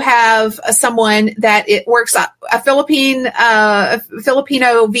 we do have someone that it works, a Filipino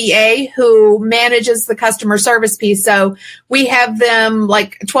VA who manages the customer service piece. So we have them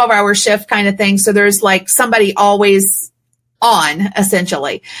like 12-hour shift kind of thing. So there's like somebody always on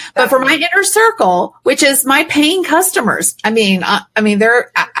essentially, but for my inner circle, which is my paying customers, I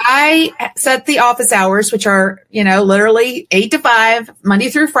set the office hours, which are, literally 8 to 5,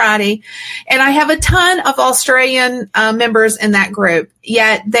 Monday through Friday. And I have a ton of Australian members in that group,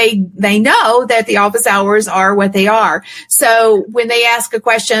 yet they know that the office hours are what they are. So when they ask a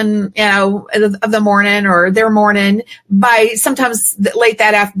question, of the morning or their morning, by sometimes they're late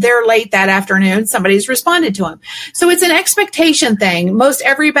that afternoon, somebody's responded to them. So it's an expectation thing. Most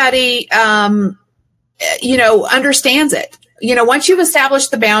everybody, understands it. Once you've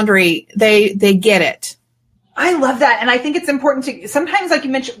established the boundary, they get it. I love that. And I think it's important to sometimes, like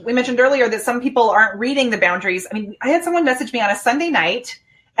we mentioned earlier, that some people aren't reading the boundaries. I mean, I had someone message me on a Sunday night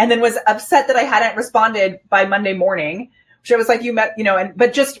and then was upset that I hadn't responded by Monday morning, which I was like,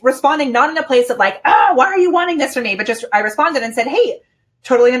 but just responding, not in a place of like, why are you wanting this from me? But just, I responded and said, hey,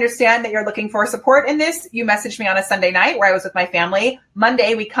 totally understand that you're looking for support in this. You messaged me on a Sunday night where I was with my family.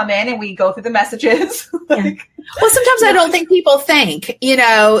 Monday, we come in and we go through the messages. Well, sometimes I don't think people think,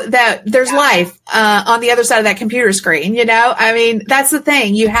 that there's life on the other side of that computer screen, that's the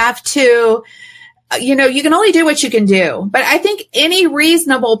thing. You have to, you can only do what you can do. But I think any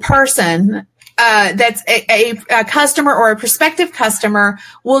reasonable person that's a customer or a prospective customer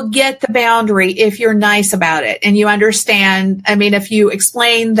will get the boundary if you're nice about it and you understand. I mean, if you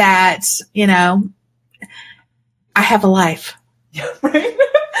explain that, I have a life. Right?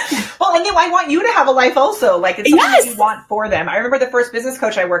 Well, and I want you to have a life also. Like it's something that you want for them. I remember the first business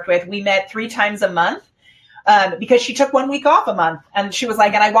coach I worked with, we met 3 times a month because she took 1 week off a month. And she was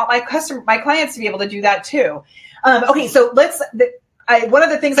like, and I want my clients to be able to do that too. Okay, so one of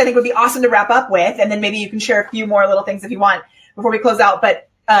the things I think would be awesome to wrap up with, and then maybe you can share a few more little things if you want before we close out. But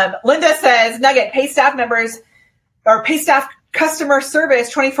Linda says, Nugget, pay staff members or pay staff customer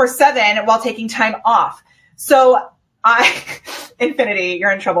service 24/7 while taking time off. So Infinity,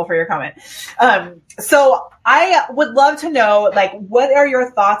 you're in trouble for your comment. So I would love to know, like, what are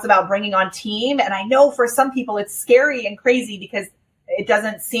your thoughts about bringing on team? And I know for some people it's scary and crazy because it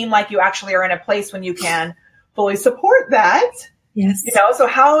doesn't seem like you actually are in a place when you can fully support that. Yes. So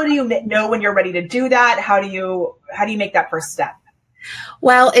how do you know when you're ready to do that? How do you make that first step?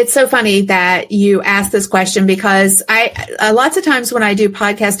 Well, it's so funny that you asked this question because lots of times when I do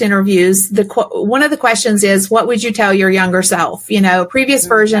podcast interviews, one of the questions is, what would you tell your younger self? Previous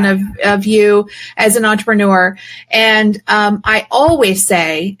version of you as an entrepreneur. And, I always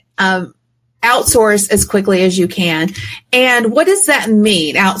say, outsource as quickly as you can. And what does that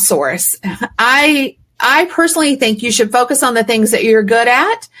mean? Outsource. I personally think you should focus on the things that you're good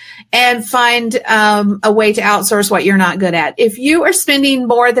at and find a way to outsource what you're not good at. If you are spending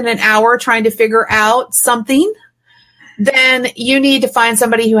more than an hour trying to figure out something, then you need to find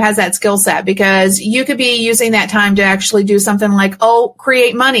somebody who has that skill set, because you could be using that time to actually do something like,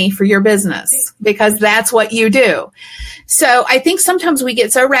 create money for your business, because that's what you do. So I think sometimes we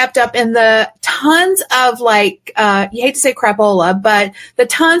get so wrapped up in the tons of you hate to say crapola, but the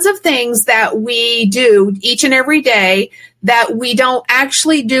tons of things that we do each and every day that we don't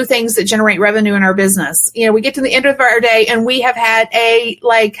actually do things that generate revenue in our business. We get to the end of our day and we have had a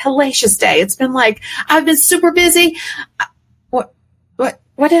hellacious day. It's been I've been super busy. What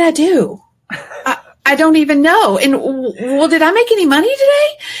did I do? I don't even know. And did I make any money today?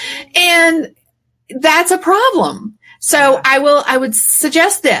 And that's a problem. So I would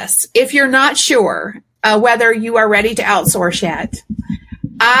suggest this. If you're not sure whether you are ready to outsource yet,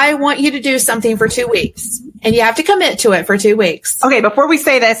 I want you to do something for 2 weeks, and you have to commit to it for 2 weeks. Okay. Before we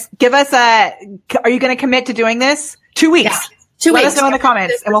say this, are you going to commit to doing this? 2 weeks. Yeah, 2 weeks. Let us know in the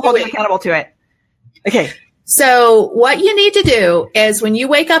comments and we'll hold you accountable to it. Okay. So what you need to do is when you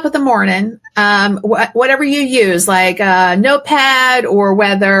wake up in the morning, whatever you use, like Notepad or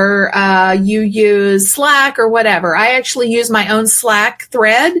whether you use Slack or whatever. I actually use my own Slack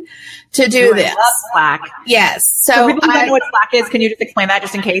thread to do this. I love Slack. Yes. So for people who don't know what Slack is, can you just explain that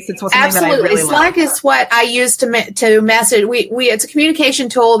just in case it's something absolutely. that I really Slack love? is what I use to message. It's a communication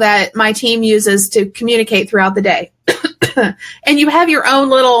tool that my team uses to communicate throughout the day. And you have your own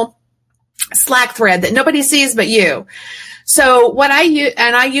little Slack thread that nobody sees but you. So what I use,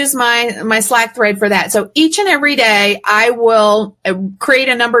 and I use my Slack thread for that. So each and every day I will create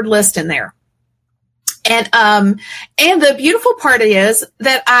a numbered list in there. And the beautiful part is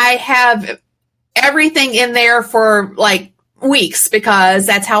that I have everything in there for like weeks, because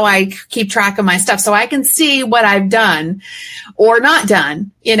that's how I keep track of my stuff. So I can see what I've done or not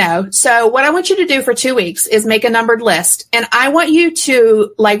done, So what I want you to do for 2 weeks is make a numbered list, and I want you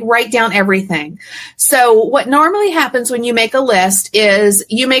to write down everything. So what normally happens when you make a list is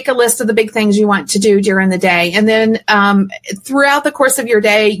you make a list of the big things you want to do during the day. And then, throughout the course of your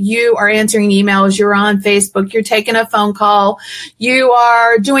day, you are answering emails, you're on Facebook, you're taking a phone call, you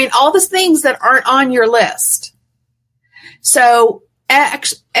are doing all the things that aren't on your list. So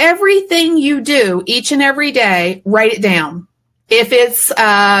everything you do each and every day, write it down. If it's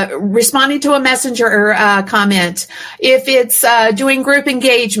responding to a messenger comment, if it's doing group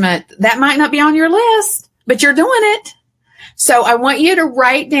engagement, that might not be on your list, but you're doing it. So I want you to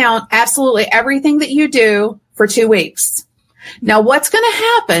write down absolutely everything that you do for 2 weeks. Now, what's going to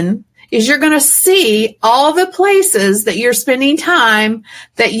happen is you're going to see all the places that you're spending time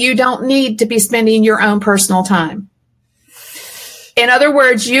that you don't need to be spending your own personal time. In other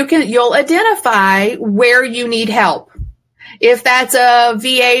words, you'll identify where you need help. If that's a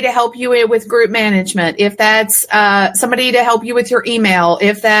VA to help you with group management, if that's somebody to help you with your email,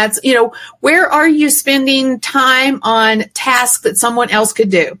 if that's, where are you spending time on tasks that someone else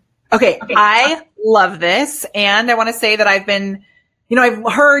could do? Okay. I love this. And I want to say that I've been, I've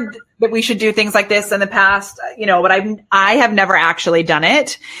heard that we should do things like this in the past, but I have never actually done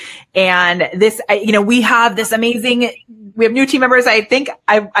it. And this, we have this amazing, we have new team members. I think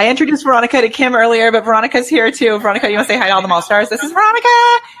I introduced Veronica to Kim earlier, but Veronica's here too. Veronica, you want to say hi to all the Mall Stars? This is Veronica.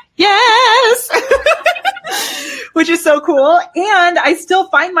 Yes. Which is so cool. And I still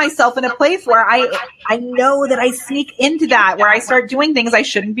find myself in a place where I know that I sneak into that, where I start doing things I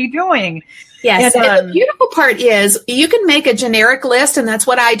shouldn't be doing. Yes. And the beautiful part is you can make a generic list, and that's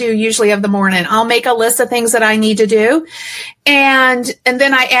what I do usually of the morning. I'll make a list of things that I need to do. And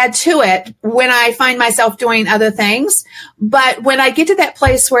then I add to it when I find myself doing other things. But when I get to that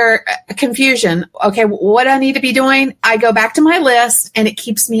place where confusion, okay, what I need to be doing, I go back to my list and it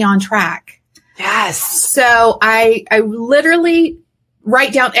keeps me on track. Yes. So I literally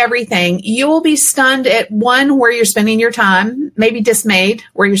write down everything. You will be stunned at one, where you're spending your time, maybe dismayed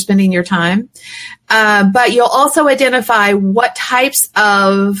where you're spending your time. But you'll also identify what types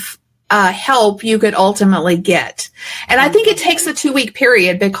of help you could ultimately get. And I think it takes a 2-week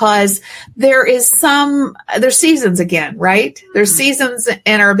period, because there's seasons again, right? There's seasons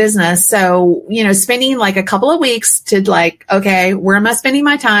in our business. So, spending like a couple of weeks to okay, where am I spending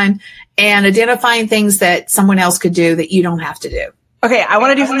my time, and identifying things that someone else could do that you don't have to do. Okay, I want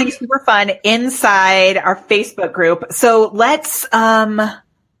to do something super fun inside our Facebook group. So let's, I'm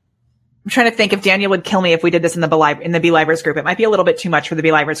trying to think if Daniel would kill me if we did this in the BeLivers group. It might be a little bit too much for the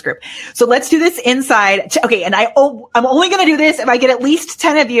BeLivers group. So let's do this inside. Okay, and I'm only going to do this if I get at least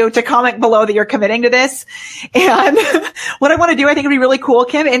 10 of you to comment below that you're committing to this. And what I want to do, I think would be really cool,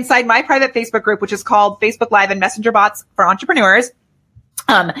 Kim, inside my private Facebook group, which is called Facebook Live and Messenger Bots for Entrepreneurs.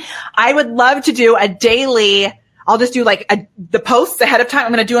 I would love to do a daily, I'll just do the posts ahead of time.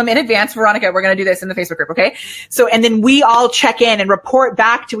 I'm going to do them in advance. Veronica, we're going to do this in the Facebook group. Okay. So, and then we all check in and report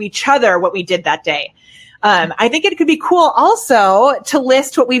back to each other what we did that day. I think it could be cool also to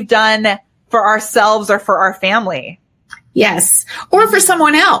list what we've done for ourselves or for our family. Yes. Or for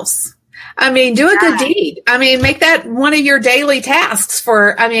someone else. Do a good deed. Make that one of your daily tasks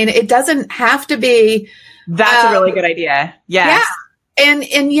it doesn't have to be. That's a really good idea. Yes. Yeah. And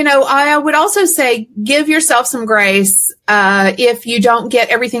I would also say give yourself some grace if you don't get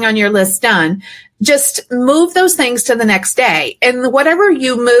everything on your list done. Just move those things to the next day. And whatever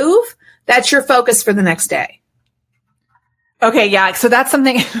you move, that's your focus for the next day. Okay, yeah. So that's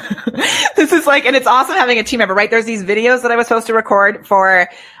something, this is like, and it's awesome having a team member, right? There's these videos that I was supposed to record for,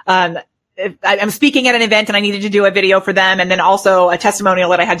 I'm speaking at an event and I needed to do a video for them. And then also a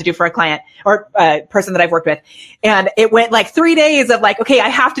testimonial that I had to do for a client or a person that I've worked with. And it went like 3 days of like, okay, I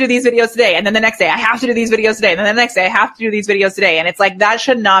have to do these videos today. And then the next day I have to do these videos today. And then the next day I have to do these videos today. And it's like, that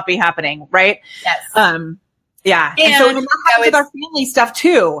should not be happening. Right. Yes. Yeah. And so that happens with our family stuff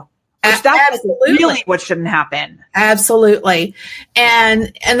too. Which that's really what shouldn't happen. Absolutely.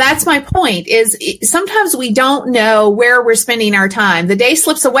 And that's my point is sometimes we don't know where we're spending our time. The day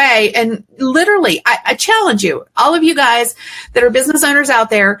slips away and literally I challenge you, all of you guys that are business owners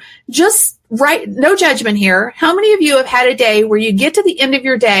out there, just no judgment here. How many of you have had a day where you get to the end of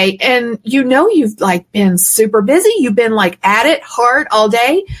your day and you know you've like been super busy. You've been like at it hard all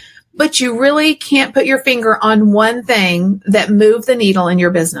day, but you really can't put your finger on one thing that moved the needle in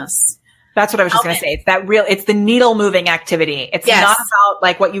your business. That's what I was just going to say. It's the needle moving activity. It's not about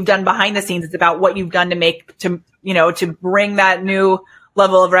like what you've done behind the scenes. It's about what you've done to bring that new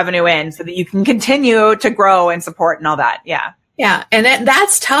level of revenue in so that you can continue to grow and support and all that. Yeah. Yeah. And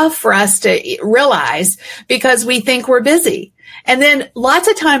that's tough for us to realize because we think we're busy. And then lots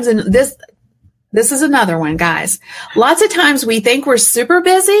of times this is another one, guys. Lots of times we think we're super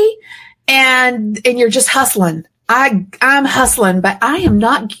busy and you're just hustling. I'm hustling, but I am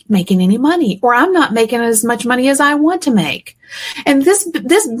not making any money or I'm not making as much money as I want to make. And this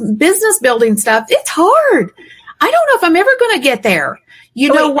business building stuff, it's hard. I don't know if I'm ever going to get there.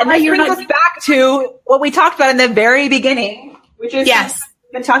 You know why you're not. Brings us back to what we talked about in the very beginning, which is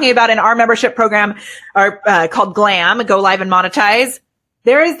we've been talking about in our membership program called GLAM, Go Live and Monetize.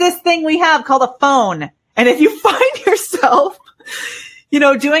 There is this thing we have called a phone. And if you find yourself,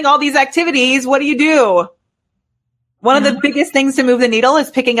 doing all these activities, what do? One of the biggest things to move the needle is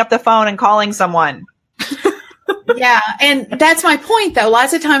picking up the phone and calling someone. Yeah. And that's my point though.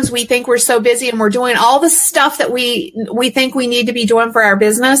 Lots of times we think we're so busy and we're doing all the stuff that we think we need to be doing for our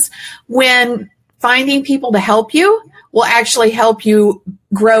business when finding people to help you will actually help you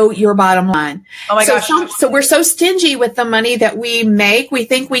grow your bottom line. Oh my gosh. So we're so stingy with the money that we make. We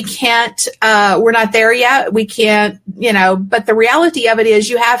think we can't, we're not there yet. We can't, but the reality of it is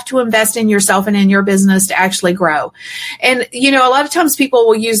you have to invest in yourself and in your business to actually grow. And, a lot of times people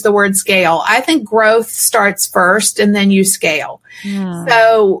will use the word scale. I think growth starts first and then you scale. Yeah.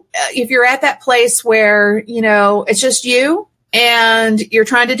 So if you're at that place where, it's just you, and you're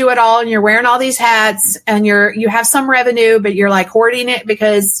trying to do it all and you're wearing all these hats and you have some revenue, but you're like hoarding it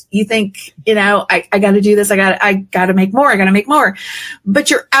because you think, I got to do this. I got to make more. I got to make more, but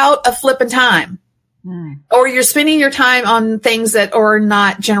you're out of flipping time or you're spending your time on things that are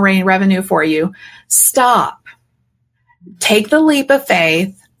not generating revenue for you. Stop, take the leap of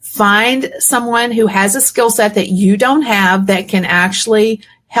faith, find someone who has a skill set that you don't have that can actually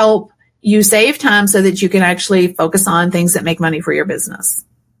help you save time so that you can actually focus on things that make money for your business.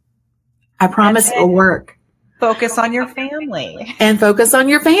 I promise it will work. Focus on your family. And focus on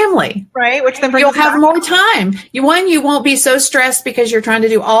your family. Right. Which then you'll have more time. You won't be so stressed because you're trying to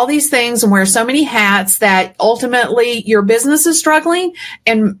do all these things and wear so many hats that ultimately your business is struggling.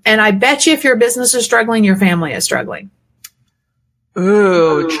 And I bet you if your business is struggling, your family is struggling.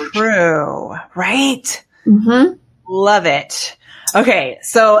 Ooh, true. Right? Mm-hmm. Love it. Okay,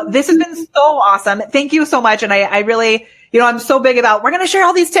 so this has been so awesome. Thank you so much. And I really, I'm so big about, we're going to share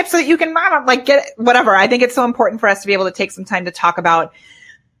all these tips so that you can get whatever. I think it's so important for us to be able to take some time to talk about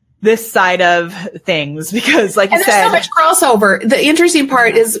this side of things because like you said, there's so much crossover. The interesting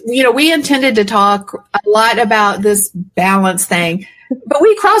part is, we intended to talk a lot about this balance thing, but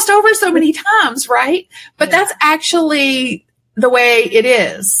we crossed over so many times, right? But that's actually the way it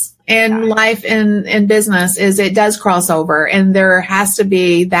is. In life and business is it does cross over and there has to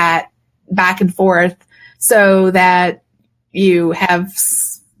be that back and forth so that you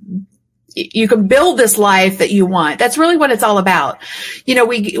can build this life that you want. That's really what it's all about.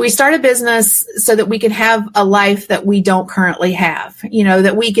 We start a business so that we can have a life that we don't currently have,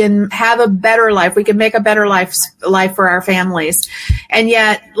 that we can have a better life. We can make a better life for our families. And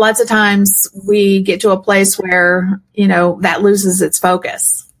yet lots of times we get to a place where, that loses its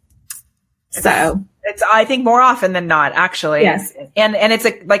focus. So it's, I think more often than not, actually. Yes. And it's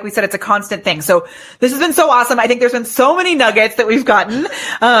like we said, it's a constant thing. So this has been so awesome. I think there's been so many nuggets that we've gotten.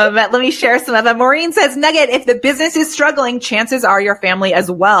 Let me share some of them. Maureen says, nugget, if the business is struggling, chances are your family as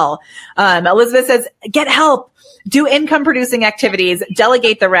well. Elizabeth says, get help. Do income producing activities,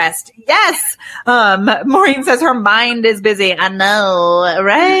 delegate the rest. Yes. Maureen says her mind is busy. I know,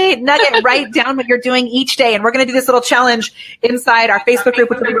 right? Nugget, write down what you're doing each day. And we're going to do this little challenge inside our Facebook group,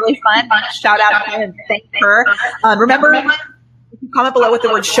 which will be really fun. Shout out to her and thank her. Remember, comment below with the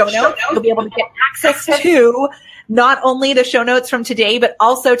word show notes. You'll be able to get access to not only the show notes from today, but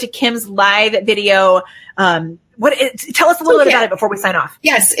also to Kim's live video. Tell us a little bit about it before we sign off.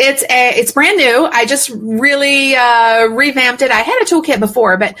 Yes, it's brand new. I just really revamped it. I had a toolkit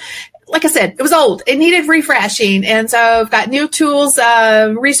before, but like I said, it was old. It needed refreshing. And so I've got new tools,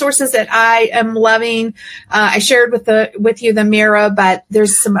 resources that I am loving. I shared with you the Mira, but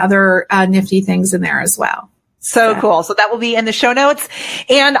there's some other nifty things in there as well. So cool. So that will be in the show notes.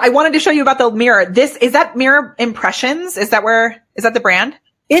 And I wanted to show you about the Mira. Is that Mira Impressions? Is that the brand?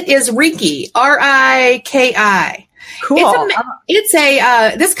 It is Riki, R-I-K-I. Cool.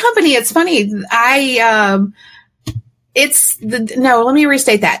 This company, it's funny. Let me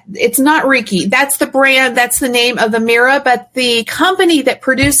restate that. It's not Riki. That's the brand. That's the name of the Mira, but the company that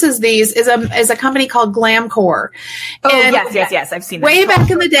produces these is a company called Glamcor. Oh, yes. I've seen that. Way back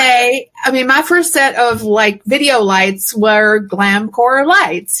in the day, I mean, my first set of like video lights were Glamcor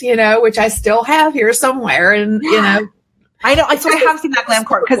lights, which I still have here somewhere. And, I know. So I have seen that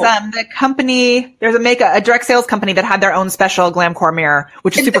Glamcor because the company, there's a direct sales company that had their own special Glamcor mirror,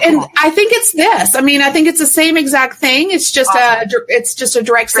 which is super cool. And I think it's this. I mean, I think it's the same exact thing. It's just a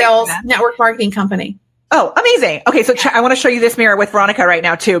direct sales network marketing company. Oh, amazing. Okay, so I want to show you this mirror with Veronica right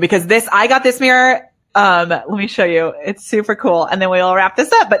now too, because I got this mirror. Let me show you. It's super cool, and then we'll wrap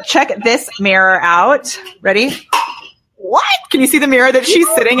this up. But check this mirror out. Ready? What? Can you see the mirror that she's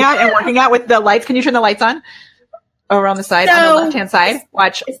sitting at and working at with the lights? Can you turn the lights on? Over on the side, on the left-hand side.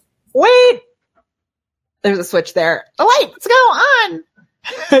 Watch. Wait. There's a switch there. The lights go on.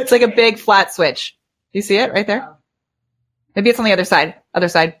 It's like a big flat switch. Do you see it right there? Maybe it's on the other side. Other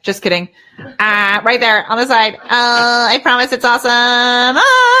side. Just kidding. Right there on the side. I promise it's awesome.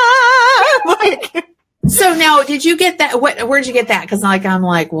 So now, did you get that? Where'd you get that? Because I'm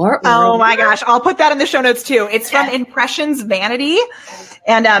like, what? Oh my gosh. I'll put that in the show notes too. It's from Impressions Vanity.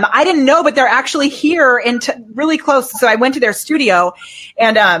 And I didn't know, but they're actually here really close. So I went to their studio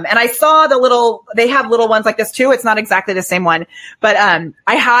and I saw they have little ones like this too. It's not exactly the same one, but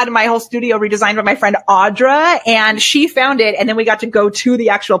I had my whole studio redesigned by my friend Audra, and she found it, and then we got to go to the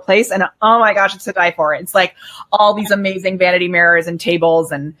actual place, and oh my gosh, it's to die for. It's like all these amazing vanity mirrors and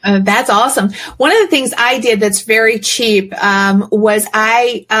tables, and that's awesome. One of the things I did that's very cheap was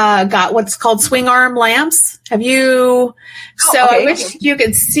I got what's called swing arm lamps. Have you? I wish you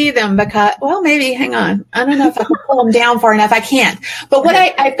could see them because, well, maybe, hang on. I don't know if I can pull them down far enough. I can't. But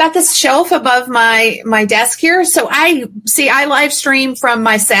I've got this shelf above my desk here. So I live stream from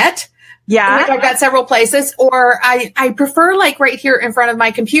my set. Yeah. I've got several places, or I prefer like right here in front of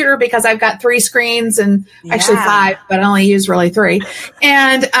my computer because I've got 3 screens and actually 5, but I only use really 3.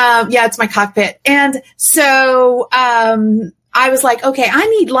 And, it's my cockpit. And so, I was like, okay, I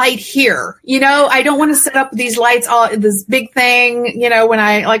need light here. I don't want to set up these lights this big thing, when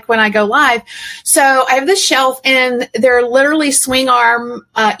I go live. So I have this shelf, and they're literally swing arm.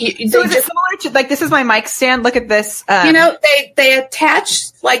 So is it similar to, like, this is my mic stand. Look at this. They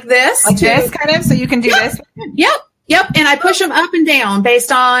attach like this. Like this kind of, so you can do this. Yep. And I push them up and down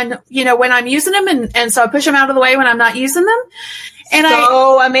based on, when I'm using them. And so I push them out of the way when I'm not using them. And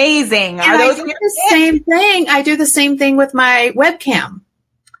amazing. Are those the same thing? I do the same thing with my webcam.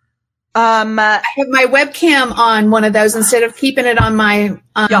 I have my webcam on one of those instead of keeping it on my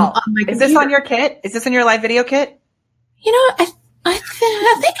on my computer. Is this on your kit? Is this in your live video kit? I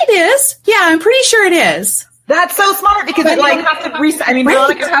think it is. Yeah, I'm pretty sure it is. That's so smart because you don't have to reset. I mean,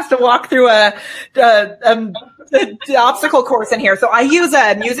 Veronica has to walk through the obstacle course in here. So I use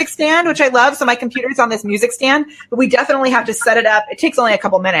a music stand, which I love. So my computer's on this music stand, but we definitely have to set it up. It takes only a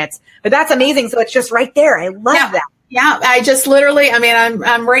couple minutes, but that's amazing. So it's just right there. I love that. Yeah. I just literally,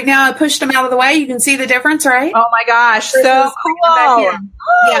 I'm right now, I pushed them out of the way. You can see the difference, right? Oh my gosh. So cool.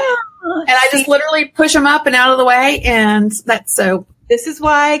 Yeah. And I just literally push them up and out of the way. And that's so. This is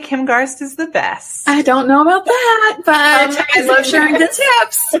why Kim Garst is the best. I don't know about that, but I love sharing the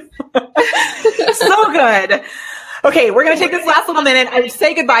tips. So good. Okay, we're going to take this last little minute and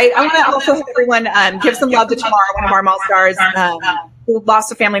say goodbye. I want to also have everyone give some love to Tamar, one of our mall stars, who lost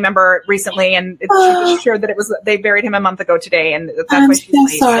a family member recently, and she shared that they buried him a month ago today, and that's why she's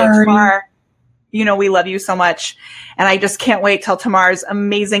late. Sorry. So Tamar, we love you so much, and I just can't wait till Tamar's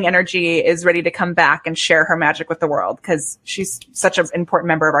amazing energy is ready to come back and share her magic with the world, because she's such an important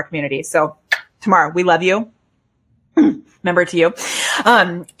member of our community. So, Tamar, we love you. Member to you.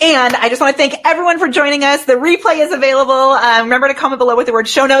 And I just want to thank everyone for joining us. The replay is available. Remember to comment below with the word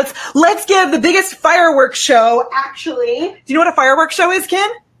show notes. Let's give the biggest fireworks show. Actually, do you know what a fireworks show is, Kim?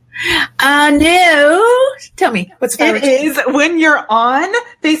 No. Tell me. What's fireworks? It is when you're on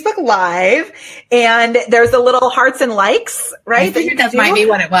Facebook Live, and there's the little hearts and likes, right? I think that might be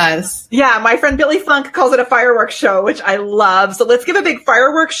what it was. Yeah, my friend Billy Funk calls it a fireworks show, which I love. So let's give a big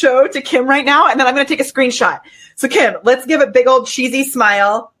fireworks show to Kim right now, and then I'm going to take a screenshot. So Kim, let's give a big old cheesy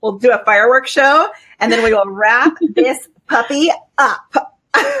smile. We'll do a fireworks show, and then we will wrap this puppy up.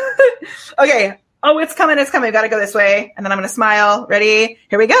 Okay. Oh, it's coming. It's coming. We got to go this way. And then I'm going to smile. Ready?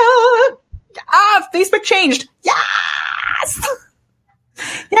 Here we go. Facebook changed. Yes.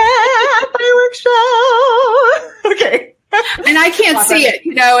 Yeah. Fireworks show. Okay. And I can't see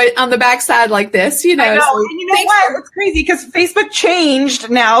it, on the backside like this, I know. So and you know what? It's crazy because Facebook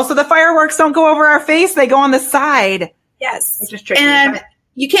changed now. So the fireworks don't go over our face. They go on the side. Yes. It's just tricky. And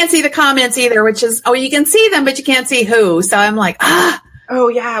you can't see the comments either, which is, you can see them, but you can't see who. So I'm like, Oh,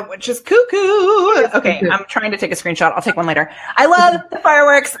 yeah, which is cuckoo. Okay, I'm trying to take a screenshot. I'll take one later. I love the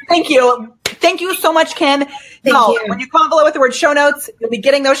fireworks. Thank you. Thank you so much, Kim. Thank you. When you comment below with the word show notes, you'll be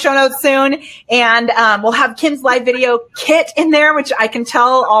getting those show notes soon. And we'll have Kim's live video kit in there, which I can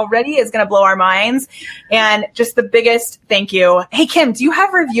tell already is going to blow our minds. And just the biggest thank you. Hey, Kim, do you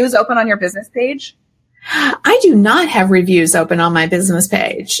have reviews open on your business page? I do not have reviews open on my business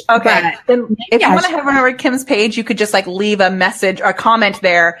page. Okay. Then if you want to have her over Kim's page, you could just leave a message or a comment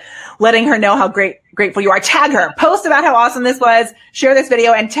there letting her know how grateful you are. Tag her, post about how awesome this was, share this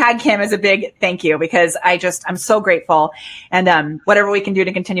video, and tag Kim as a big thank you because I'm so grateful. And whatever we can do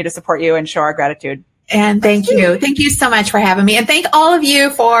to continue to support you and show our gratitude. And thank you. Thank you so much for having me. And thank all of you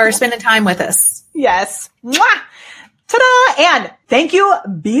for spending time with us. Yes. Mwah! Ta-da! And thank you,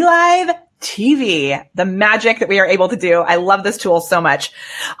 BeLive TV, the magic that we are able to do. I love this tool so much.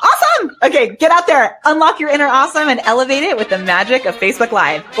 Awesome. Okay. Get out there, unlock your inner awesome and elevate it with the magic of Facebook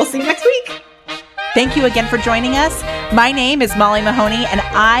Live. We'll see you next week. Thank you again for joining us. My name is Molly Mahoney and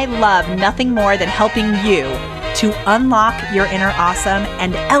I love nothing more than helping you to unlock your inner awesome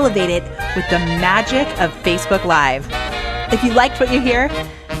and elevate it with the magic of Facebook Live. If you liked what you hear,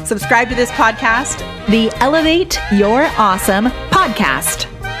 subscribe to this podcast, the Elevate Your Awesome podcast.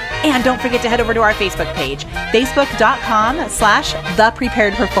 And don't forget to head over to our Facebook page,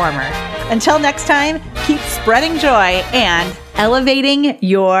 facebook.com/thepreparedperformer. Until next time, keep spreading joy and elevating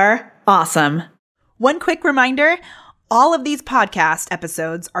your awesome. One quick reminder, all of these podcast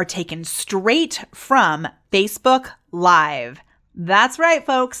episodes are taken straight from Facebook Live. That's right,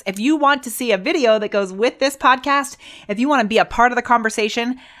 folks. If you want to see a video that goes with this podcast, if you want to be a part of the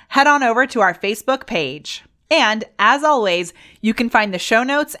conversation, head on over to our Facebook page. And as always, you can find the show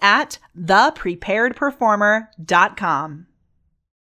notes at thepreparedperformer.com.